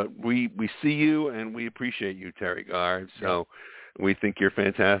 but we see you and we appreciate you, Terry Garr. So we think you're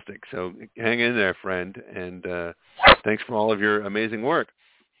fantastic. So hang in there, friend, and thanks for all of your amazing work.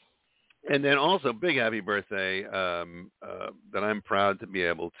 And then also, big happy birthday that I'm proud to be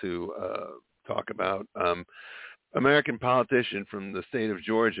able to talk about. American politician from the state of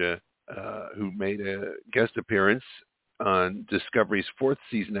Georgia, who made a guest appearance on Discovery's fourth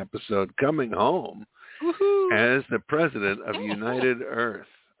season episode, Coming Home, as the president of United Earth.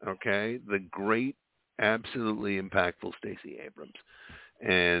 Okay, the great, absolutely impactful Stacey Abrams,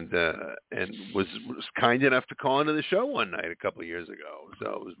 and was kind enough to call into the show one night a couple of years ago.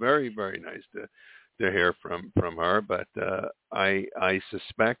 So it was very, very nice to hear from her. But I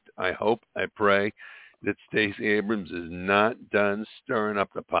suspect, I hope, I pray that Stacey Abrams is not done stirring up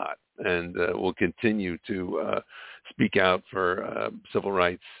the pot and will continue to speak out for civil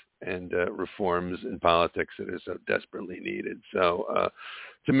rights and reforms in politics that are so desperately needed. So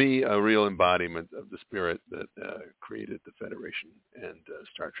to me, a real embodiment of the spirit that created the Federation and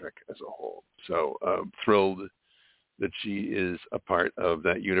Star Trek as a whole. So thrilled that she is a part of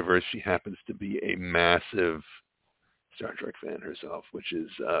that universe. She happens to be a massive Star Trek fan herself, which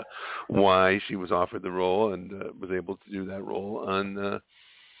is why she was offered the role and was able to do that role on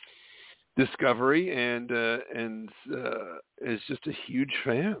Discovery, and is just a huge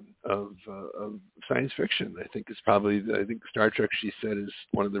fan of science fiction. I think Star Trek, she said, is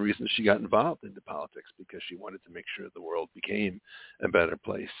one of the reasons she got involved into politics, because she wanted to make sure the world became a better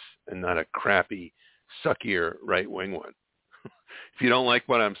place and not a crappy, suckier right-wing one. If you don't like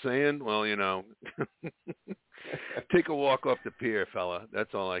what I'm saying, well, take a walk off the pier, fella.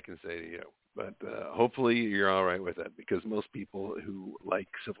 That's all I can say to you. But hopefully you're all right with that, because most people who like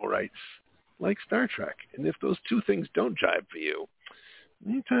civil rights like Star Trek. And if those two things don't jive for you,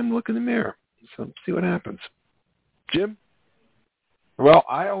 time to look in the mirror. So see what happens. Jim? Well,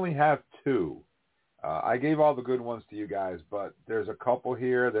 I only have two. I gave all the good ones to you guys, but there's a couple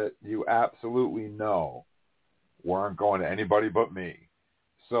here that you absolutely know weren't going to anybody but me.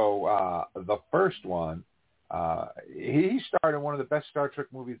 So the first one, he starred in one of the best Star Trek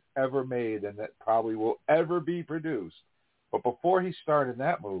movies ever made and that probably will ever be produced. But before he starred in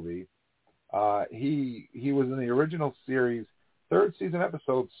that movie, he was in the original series, third season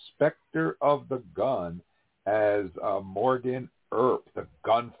episode, Spectre of the Gun, as Morgan Earp, the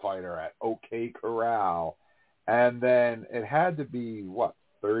gunfighter at OK Corral. And then it had to be,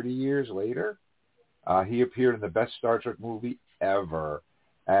 30 years later? He appeared in the best Star Trek movie ever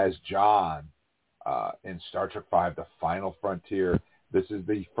as John in Star Trek V, The Final Frontier. This is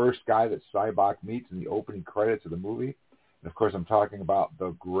the first guy that Sybok meets in the opening credits of the movie. And, of course, I'm talking about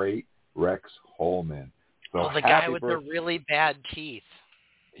the great Rex Holman. So the guy with the really bad teeth.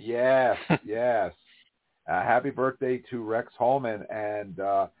 Yes, yes. Happy birthday to Rex Holman, and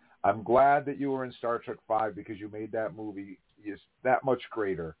I'm glad that you were in Star Trek V because you made that movie just that much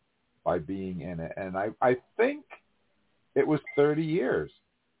greater by being in it. And I think it was 30 years,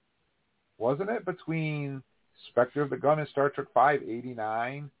 wasn't it, between Spectre of the Gun and Star Trek V,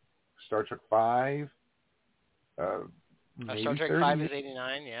 89, Star Trek V. Star Trek V is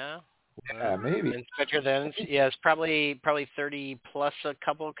 89, yeah. Yeah, maybe. And Spectre then, yeah, it's probably 30 plus a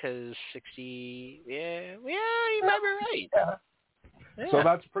couple because 60. Yeah, you might be right. Yeah. Yeah. So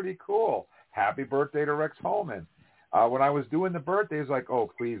that's pretty cool. Happy birthday to Rex Holman. When I was doing the birthdays, like, oh,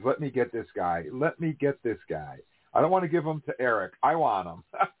 please, let me get this guy. Let me get this guy. I don't want to give him to Eric. I want him.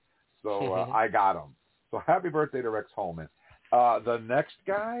 So I got him. So happy birthday to Rex Holman. The next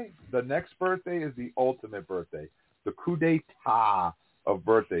birthday is the ultimate birthday, the coup d'etat of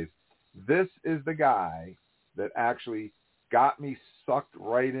birthdays. This is the guy that actually got me sucked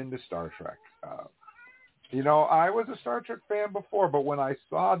right into Star Trek. I was a Star Trek fan before, but when I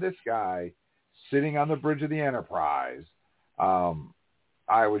saw this guy sitting on the bridge of the Enterprise,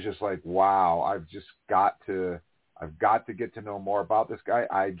 I was just like, wow, I've got to get to know more about this guy.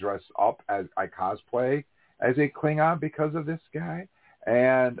 I dress up I cosplay as a Klingon because of this guy,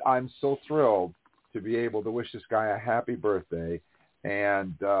 and I'm so thrilled to be able to wish this guy a happy birthday.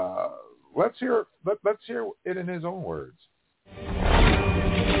 And let's hear it in his own words. I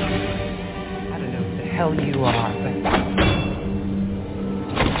don't know who the hell you are, but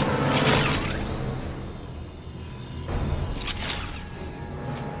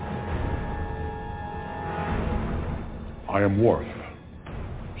I am Worf,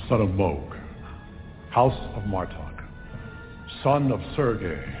 son of Moog, House of Martok, son of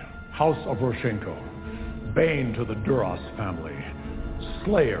Sergei, House of Roshenko, bane to the Duras family,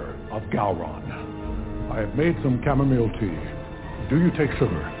 slayer of Gowron. I have made some chamomile tea. Do you take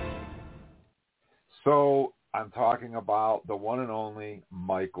sugar? So I'm talking about the one and only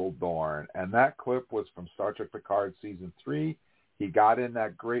Michael Dorn. And that clip was from Star Trek Picard Season 3. He got in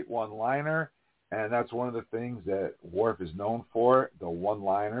that great one-liner, and that's one of the things that Worf is known for, the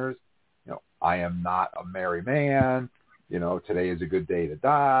one-liners. I am not a merry man. Today is a good day to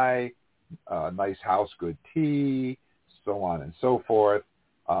die. Nice house, good tea, so on and so forth.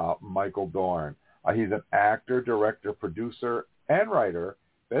 Michael Dorn. He's an actor, director, producer, and writer,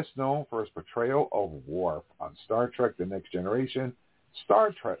 best known for his portrayal of Worf on Star Trek The Next Generation,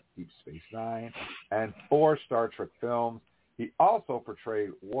 Star Trek Deep Space Nine, and 4 Star Trek films. He also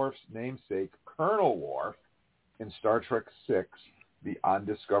portrayed Worf's namesake, Colonel Worf, in Star Trek VI, The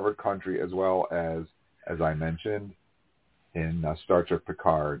Undiscovered Country, as well as I mentioned, in Star Trek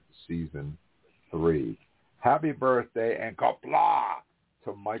Picard Season 3. Happy birthday and kapla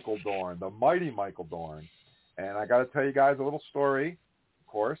to Michael Dorn, the mighty Michael Dorn. And I got to tell you guys a little story, of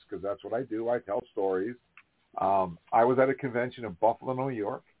course, because that's what I do. I tell stories. I was at a convention in Buffalo, New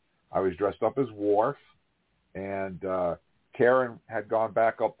York. I was dressed up as Worf, and Karen had gone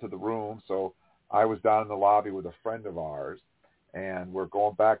back up to the room, so I was down in the lobby with a friend of ours, and we're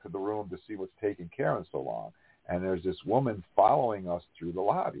going back to the room to see what's taking Karen so long. And there's this woman following us through the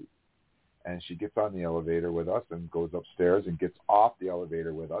lobby. And she gets on the elevator with us and goes upstairs and gets off the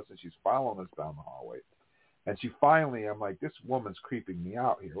elevator with us, and she's following us down the hallway. And she finally, I'm like, this woman's creeping me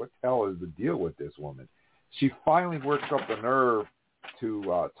out here. What the hell is the deal with this woman? She finally works up the nerve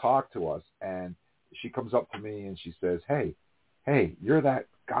to talk to us, and she comes up to me and she says, hey, you're that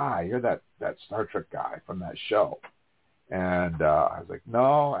guy. You're that Star Trek guy from that show. And I was like,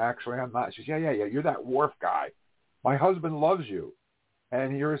 no, actually I'm not. She says, yeah, you're that Worf guy. My husband loves you,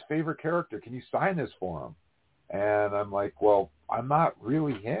 and you're his favorite character. Can you sign this for him? And I'm like, well, I'm not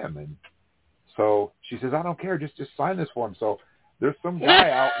really him. And so she says, I don't care. Just sign this for him. So there's some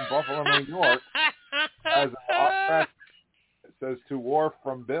guy out in Buffalo, New York, has an autograph that says to Worf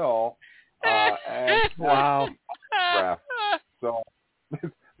from Bill. And wow. Autograph. So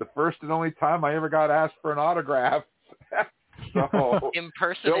the first and only time I ever got asked for an autograph. So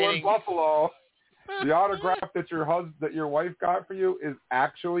impersonating Bill in Buffalo. The autograph that your wife got for you is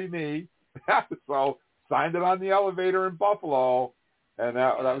actually me. So signed it on the elevator in Buffalo, and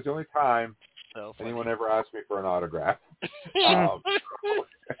that was the only time anyone ever asked me for an autograph.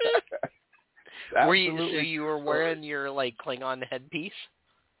 So you were wearing your Klingon headpiece?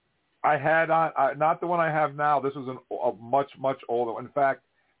 I had on not the one I have now. This was a much older one. In fact,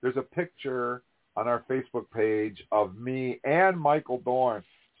 there's a picture on our Facebook page of me and Michael Dorn.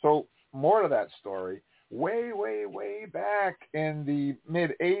 So more to that story. Way back in the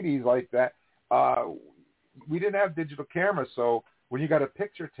mid-'80s, like that, we didn't have digital cameras. So when you got a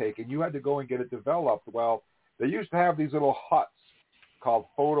picture taken, you had to go and get it developed. Well, they used to have these little huts called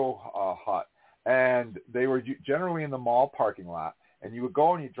photo hut, and they were generally in the mall parking lot. And you would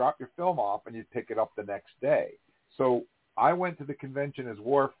go and you drop your film off, and you'd pick it up the next day. So I went to the convention as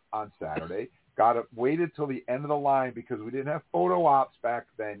Worf on Saturday. Waited till the end of the line because we didn't have photo ops back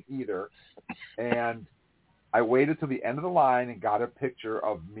then either, and I waited till the end of the line and got a picture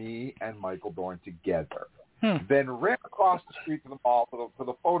of me and Michael Dorn together. Then ran across the street to the mall to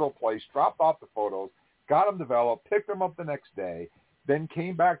the photo place, dropped off the photos, got them developed, picked them up the next day, then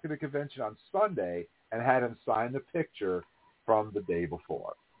came back to the convention on Sunday and had him sign the picture from the day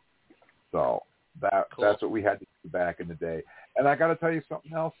before. So that's what we had to do back in the day. And I got to tell you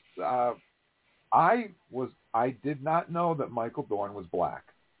something else. I did not know that Michael Dorn was black.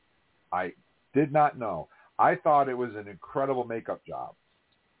 I did not know. I thought it was an incredible makeup job.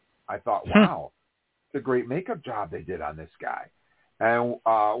 I thought, wow, it's a great makeup job they did on this guy. And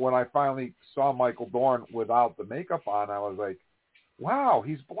when I finally saw Michael Dorn without the makeup on, I was like, wow,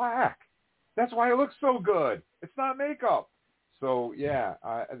 he's black. That's why it looks so good. It's not makeup. So, yeah,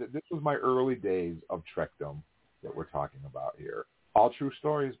 this was my early days of Trekdom that we're talking about here. All true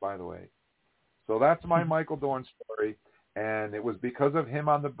stories, by the way. So that's my Michael Dorn story, and it was because of him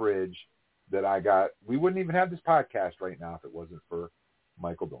on the bridge that we wouldn't even have this podcast right now if it wasn't for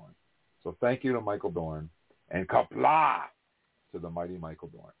Michael Dorn. So thank you to Michael Dorn, and kapla to the mighty Michael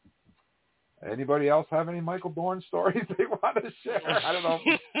Dorn. Anybody else have any Michael Dorn stories they want to share? I don't know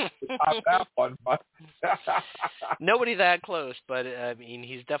if it's that one, but nobody that close. But I mean,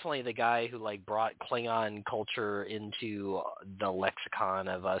 he's definitely the guy who brought Klingon culture into the lexicon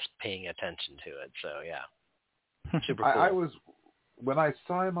of us paying attention to it. So yeah, super cool. When I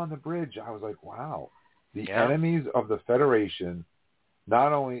saw him on the bridge, I was like, wow, the enemies of the Federation.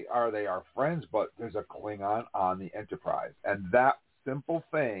 Not only are they our friends, but there's a Klingon on the Enterprise, and that simple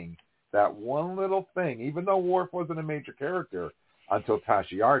thing. That one little thing, even though Worf wasn't a major character until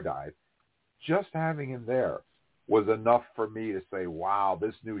Tasha Yar died, just having him there was enough for me to say, wow,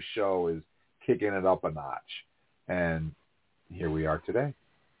 this new show is kicking it up a notch. And here we are today.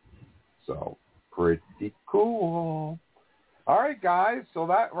 So pretty cool. All right, guys. So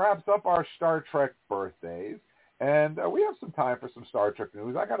that wraps up our Star Trek birthdays. And we have some time for some Star Trek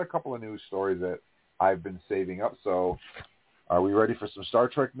news. I got a couple of news stories that I've been saving up. So are we ready for some Star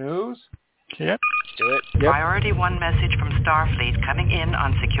Trek news? Yep. Do it. Yep. Priority 1 message from Starfleet coming in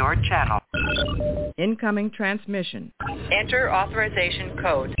on secured channel. Incoming transmission. Enter authorization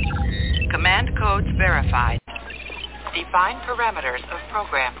code. Command codes verified. Define parameters of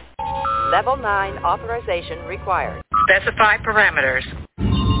program. Level 9 authorization required. Specify parameters.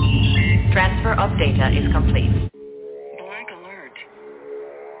 Transfer of data is complete. Blank alert.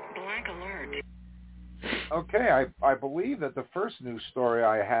 Blank alert. Okay, I believe that the first news story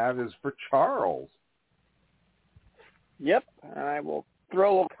I have is for Charles. Yep, and I will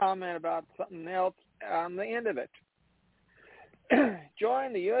throw a little comment about something else on the end of it.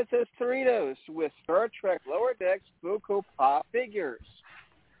 Join the USS Cerritos with Star Trek Lower Decks Funko Pop figures.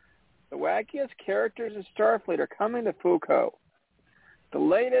 The wackiest characters in Starfleet are coming to Funko. The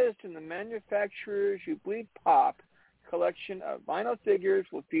latest in the manufacturer's Jubilee Pop collection of vinyl figures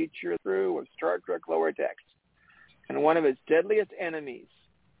will feature through of Star Trek Lower Decks and one of its deadliest enemies.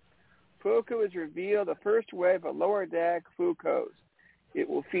 Funko has revealed the first wave of Lower Deck Funkos. It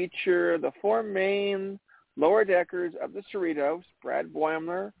will feature the 4 main Lower Deckers of the Cerritos, Brad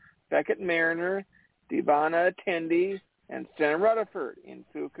Boimler, Beckett Mariner, Divana Attendee, and Stan Rutherford in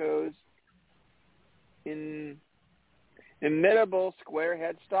Funko's inimitable square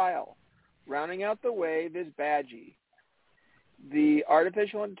head style. Rounding out the wave is Badgie, the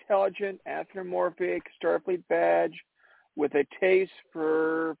artificial intelligent anthropomorphic Starfleet badge with a taste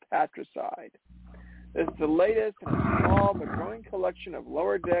for patricide. This is the latest in a small but growing collection of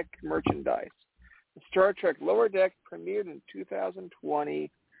Lower Deck merchandise. The Star Trek Lower Deck premiered in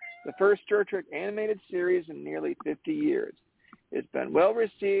 2020, the first Star Trek animated series in nearly 50 years. It's been well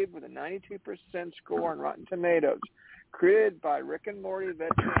received with a 92% score on Rotten Tomatoes. Created by Rick and Morty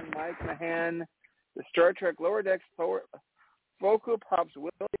veteran Mike Mahan, the Star Trek Lower Decks Funko Pops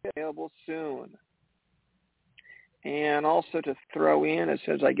will be available soon. And also to throw in, as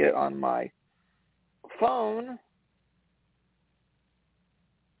soon as I get it on my phone,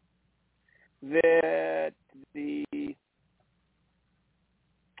 that the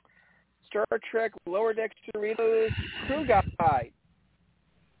Star Trek Lower Decks Cerritos Crew Guide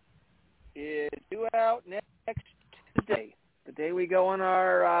is due out next Tuesday, the day we go on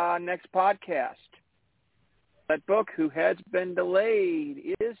our next podcast. That book, who has been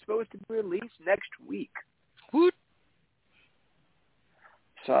delayed, is supposed to be released next week. Woot.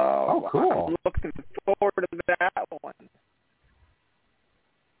 So cool. I'm looking forward to that one.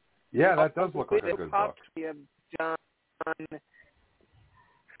 Yeah, that does look like a good book. We have done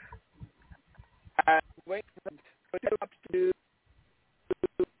wait up to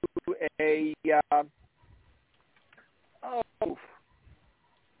a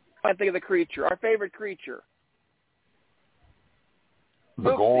I think of the creature, our favorite creature.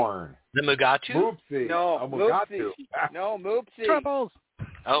 The Gorn. The Mugatu? Moopsie. No, Mugatu. No, Moopsie. Troubles.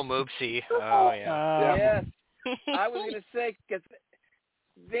 Oh, Moopsie. Oh, yeah. Yes. I was going to say, because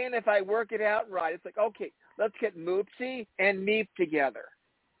then if I work it out right, it's like, okay, let's get Moopsie and Meep together.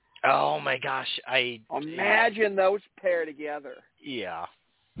 Oh, my gosh. Imagine those pair together. Yeah.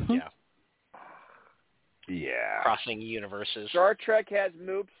 Yeah. Yeah. Crossing universes. Star Trek has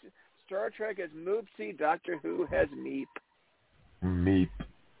Moopsie. Star Trek has Moopsie. Doctor Who has Meep. Meep.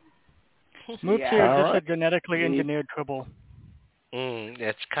 Moopsie is just a genetically engineered tribble.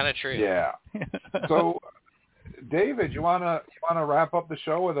 It's kind of true. Yeah. So, David, you wanna wrap up the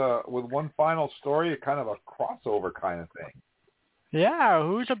show with one final story, kind of a crossover kind of thing? Yeah.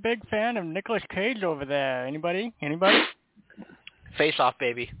 Who's a big fan of Nicolas Cage over there? Anybody? Face Off,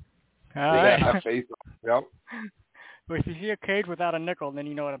 baby. All right. Yeah, Face Off. Yep. But if you see a cage without a nickel, then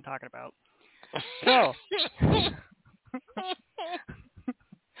you know what I'm talking about. So,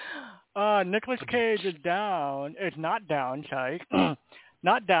 Nicolas Cage is not down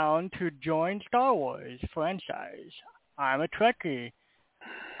to join Star Wars franchise. I'm a Trekkie.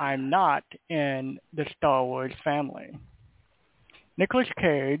 I'm not in the Star Wars family. Nicolas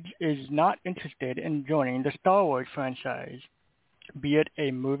Cage is not interested in joining the Star Wars franchise, be it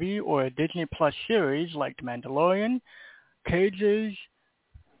a movie or a Disney Plus series like The Mandalorian. Cage,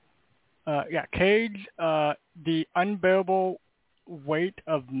 the unbearable weight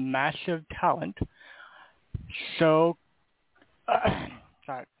of massive talent. So,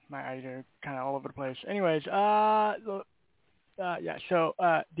 sorry, my eyes are kind of all over the place. Anyways, the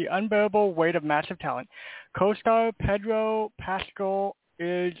unbearable weight of massive talent. Co-star Pedro Pascal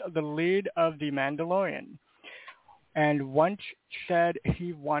is the lead of The Mandalorian, and once said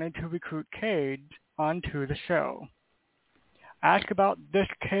he wanted to recruit Cage onto the show. Asked about this,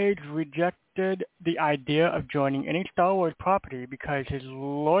 Cage rejected the idea of joining any Star Wars property because his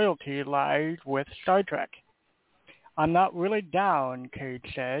loyalty lies with Star Trek. I'm not really down, Cage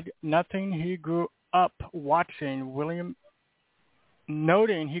said, noting he grew up watching William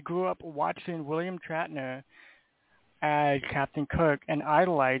Shatner as Captain Kirk and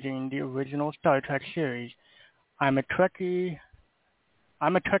idolizing the original Star Trek series. I'm a Trekkie,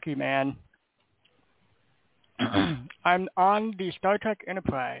 man. I'm on the Star Trek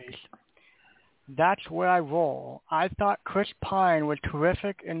Enterprise. That's where I roll. I thought Chris Pine was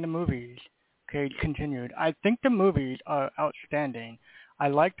terrific in the movies, Cage continued. I think the movies are outstanding. I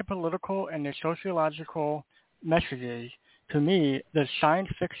like the political and the sociological messages. To me, the science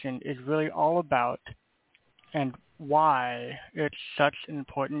fiction is really all about, and why it's such an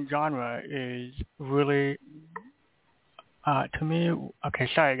important genre is really, to me, okay,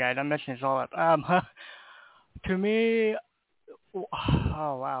 sorry guys, I'm messing this all up. To me,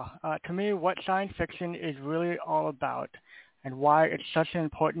 to me, what science fiction is really all about and why it's such an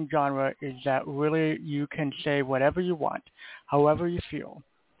important genre is that really you can say whatever you want, however you feel.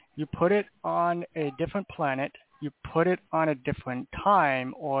 You put it on a different planet, you put it on a different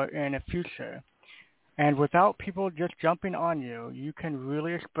time or in a future. And without people just jumping on you, you can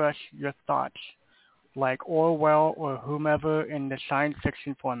really express your thoughts like Orwell or whomever in the science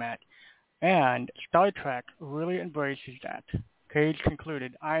fiction format. And Star Trek really embraces that. Cage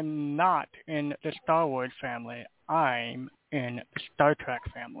concluded, I'm not in the Star Wars family. I'm in the Star Trek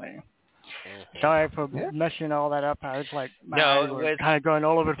family. Sorry for messing all that up. I was like, my eyes were kind of going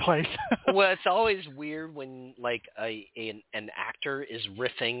all over the place. Well, it's always weird when like an actor is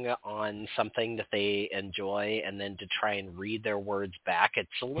riffing on something that they enjoy, and then to try and read their words back, it's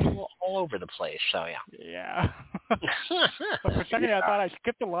a little all over the place. So yeah. But for a second, I thought I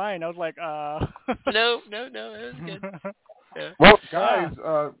skipped the line. I was like, No, it was good. Yeah. Well, guys,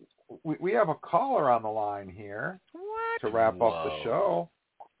 we have a caller on the line here to wrap up the show.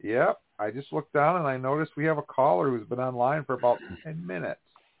 Yep. I just looked down and I noticed we have a caller who's been online for about 10 minutes.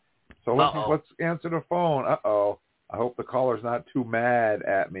 So let's answer the phone. Uh-oh. I hope the caller's not too mad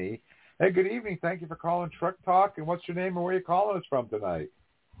at me. Hey, good evening. Thank you for calling Trek Talk. And what's your name and where are you calling us from tonight?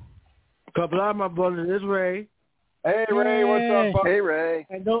 Kabbalah, my brother. This is Ray. Hey, Ray. What's up, buddy? Hey, Ray.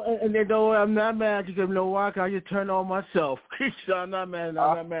 And don't worry, I'm not mad because you know why? Because I just turned on myself. So I'm not mad. I'm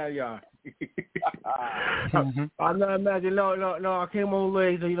not mad, y'all. I'm not mad. No. I came on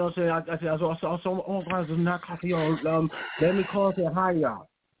late. You know what I'm saying? I saw all kinds of not coffee. Let me call and say hi, y'all.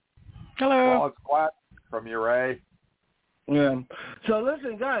 Hello. Well, it's quiet from you, Ray. Yeah. So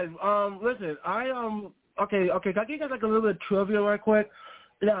listen, guys. Listen. Okay. Can I give you guys like a little bit of trivia right quick?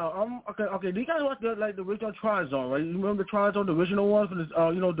 Now, okay. Do you guys watch the original Tri-Zone, right? You remember the Tri-Zone, the original one from the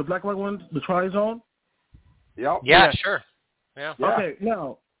the black and white one, the Tri-Zone? Yep. Yeah, sure. Yeah. Okay.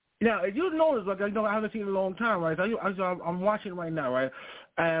 Now, if you notice, like I haven't seen it in a long time, right? So I'm watching it right now, right?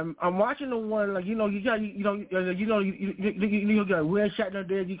 I'm watching the one like you got Will Shatner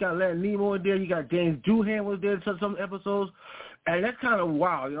there, you got Leonard Nimoy there, you got James Doohan was there some episodes, and that's kind of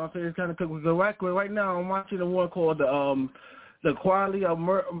wild. You know what I'm saying? It's kind of cool. Right now I'm watching the one called the Quality of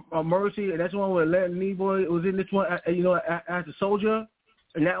Mercy, and that's the one where Leonard Nimoy was in this one, as a soldier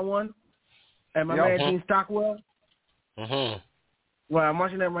in that one, and my man Gene Stockwell. Mm-hmm. Well, I'm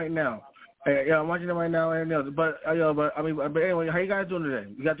watching that right now. I'm watching it right now. But anyway, how you guys doing today?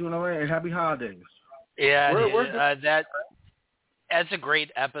 You guys doing all right? And happy holidays. Yeah, that's a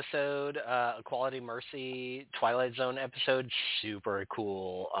great episode. Equality Mercy, Twilight Zone episode, super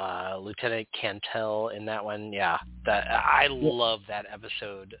cool. Lieutenant Cantel in that one, I love that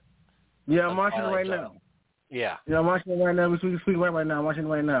episode. Yeah, I'm watching it right now. Yeah, I'm watching it right now. We're speaking right now. I'm watching it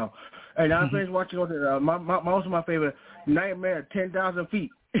right now. And I'm finished watching most of my favorite, Nightmare at 10,000 Feet.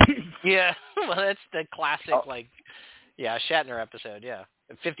 Yeah, well, that's the classic, Shatner episode,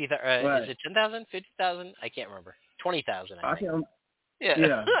 50,000, right. Is it 10,000, 50,000? I can't remember. 20,000, I think.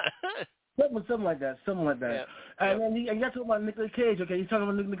 Yeah. Something like that. Yeah. And then you got to talk about Nicolas Cage, okay? You talking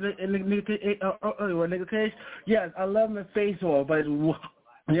about Nicolas Cage? Yes, I love him in Face Off, but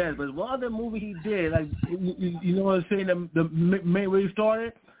but one other movie he did, like, you know what I'm saying, the main where he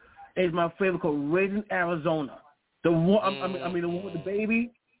started, is my favorite called Raising Arizona. The one, the one with the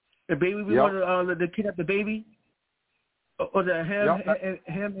baby. The baby, we want to kidnap the baby. Was it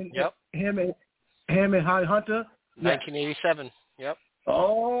him and Holly Hunter? 1987. Yep.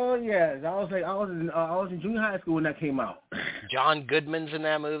 Oh yes, I was in junior high school when that came out. John Goodman's in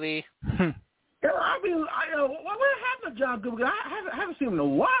that movie. What happened to John Goodman? I haven't seen him in a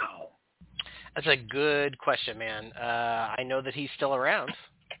while. That's a good question, man. I know that he's still around.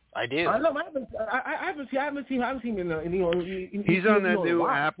 I do. I know. I haven't seen him in he's on that new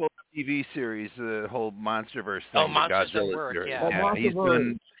Apple TV series, the whole MonsterVerse thing. Oh, Monsters at Work,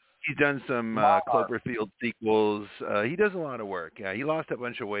 He's done some Cloverfield sequels. He does a lot of work. Yeah, he lost a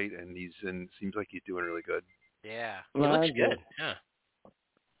bunch of weight, and seems like he's doing really good. Yeah, he looks good. Yeah.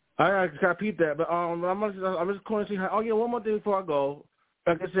 I just gotta peep that, but I'm just going to see how. Oh yeah, one more thing before I go.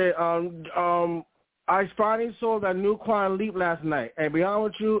 Like I said, I finally saw that new Quantum Leap last night, and to be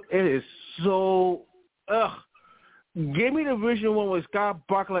honest with you, it is so. Give me the original one with Scott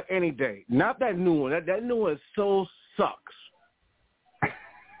Bakula any day. Not that new one. That new one so sucks.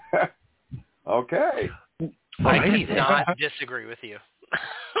 Okay. I cannot disagree with you.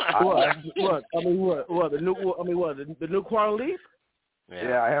 What? The new Quantum Leap?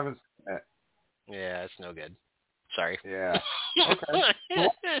 Yeah, I haven't seen it. Yeah, it's no good. Sorry. Yeah. Okay.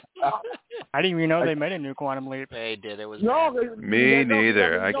 I didn't even know they made a new Quantum Leap. They did. It was Me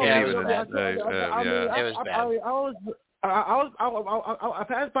neither. I can't even. It was bad. I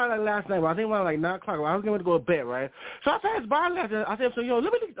passed by that last night. I think around like 9 o'clock. I was going to go to bed, right? So I passed by last night. I said, "So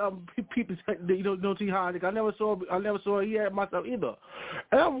let me people see how I never saw it yet myself either."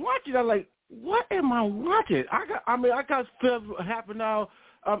 And I'm watching. I'm like, "What am I watching?" I got half an hour.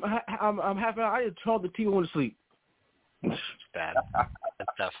 I'm half an hour. I just turned the TV on to sleep. It's bad.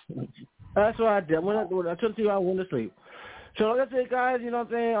 That's tough. That's what I did. When I turned the TV, I went to sleep. So that's it, guys. You know what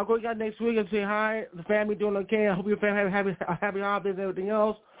I'm saying? I'll go out next week and say hi. The family doing okay. I hope your family happy holidays and everything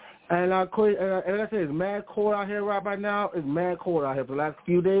else. And like I said, it's mad cold out here right now. It's mad cold out here for the last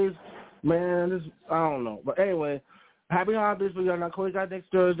few days. Man, I don't know. But anyway, happy holidays for y'all. I'll call you guys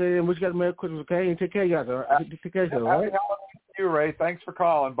next Thursday. And wish you guys a Merry Christmas, okay? And take care, guys. All right? Take care, all right? Happy holidays to you, Ray. Thanks for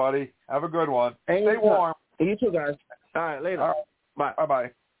calling, buddy. Have a good one. Stay warm. And you too, guys. All right, later. All right. Bye.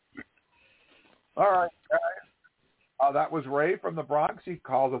 Bye-bye. All right, guys. That was Ray from the Bronx. He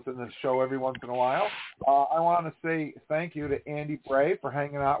calls us in the show every once in a while. I want to say thank you to Andy Bray for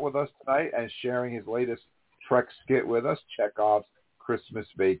hanging out with us tonight and sharing his latest Trek skit with us, Chekov'S Christmas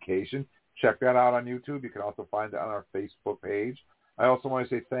Vacation. Check that out on YouTube. You can also find it on our Facebook page. I also want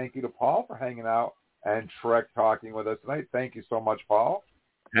to say thank you to Paul for hanging out and Trek talking with us tonight. Thank you so much, Paul.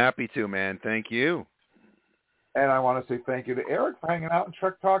 Happy to, man. Thank you. And I want to say thank you to Eric for hanging out and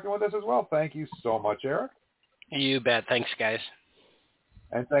Trek talking with us as well. Thank you so much, Eric. You bet. Thanks, guys.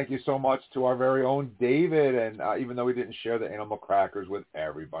 And thank you so much to our very own David. And even though we didn't share the animal crackers with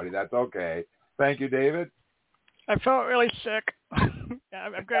everybody, that's okay. Thank you, David. I felt really sick. Yeah,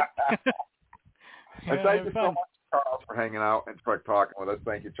 I'm good. And thank you so much, Charles, for hanging out and Trek talking with us.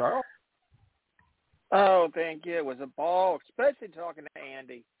 Thank you, Charles. Oh, thank you. It was a ball, especially talking to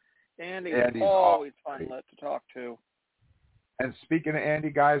Andy. Andy's always fun to talk to. And speaking of Andy,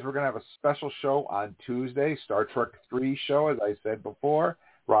 guys, we're going to have a special show on Tuesday, Star Trek 3 show, as I said before.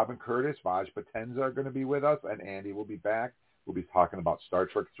 Robin Curtis, Vaj Potenza are going to be with us, and Andy will be back. We'll be talking about Star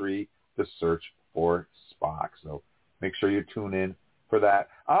Trek 3, The Search for Spock. So make sure you tune in for that.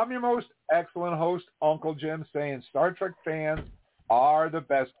 I'm your most excellent host, Uncle Jim, saying Star Trek fans are the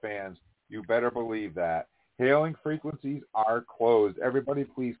best fans. You better believe that. Hailing frequencies are closed. Everybody,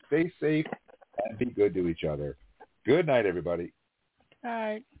 please stay safe and be good to each other. Good night, everybody. All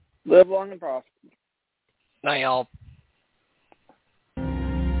right. Live long and prosper. Night, y'all.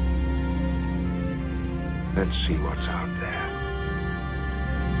 Let's see what's out there.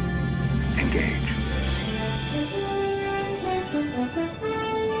 Engage.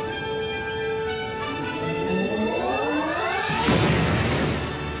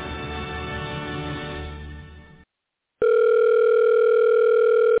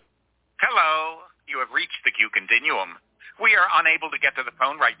 Hello. You have reached the Q Continuum. We are unable to get to the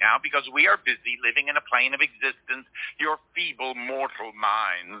phone right now because we are busy living in a plane of existence your feeble mortal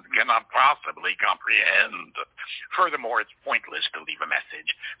minds cannot possibly comprehend. Furthermore, it's pointless to leave a message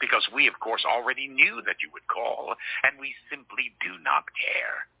because we, of course, already knew that you would call, and we simply do not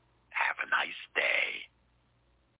care. Have a nice day.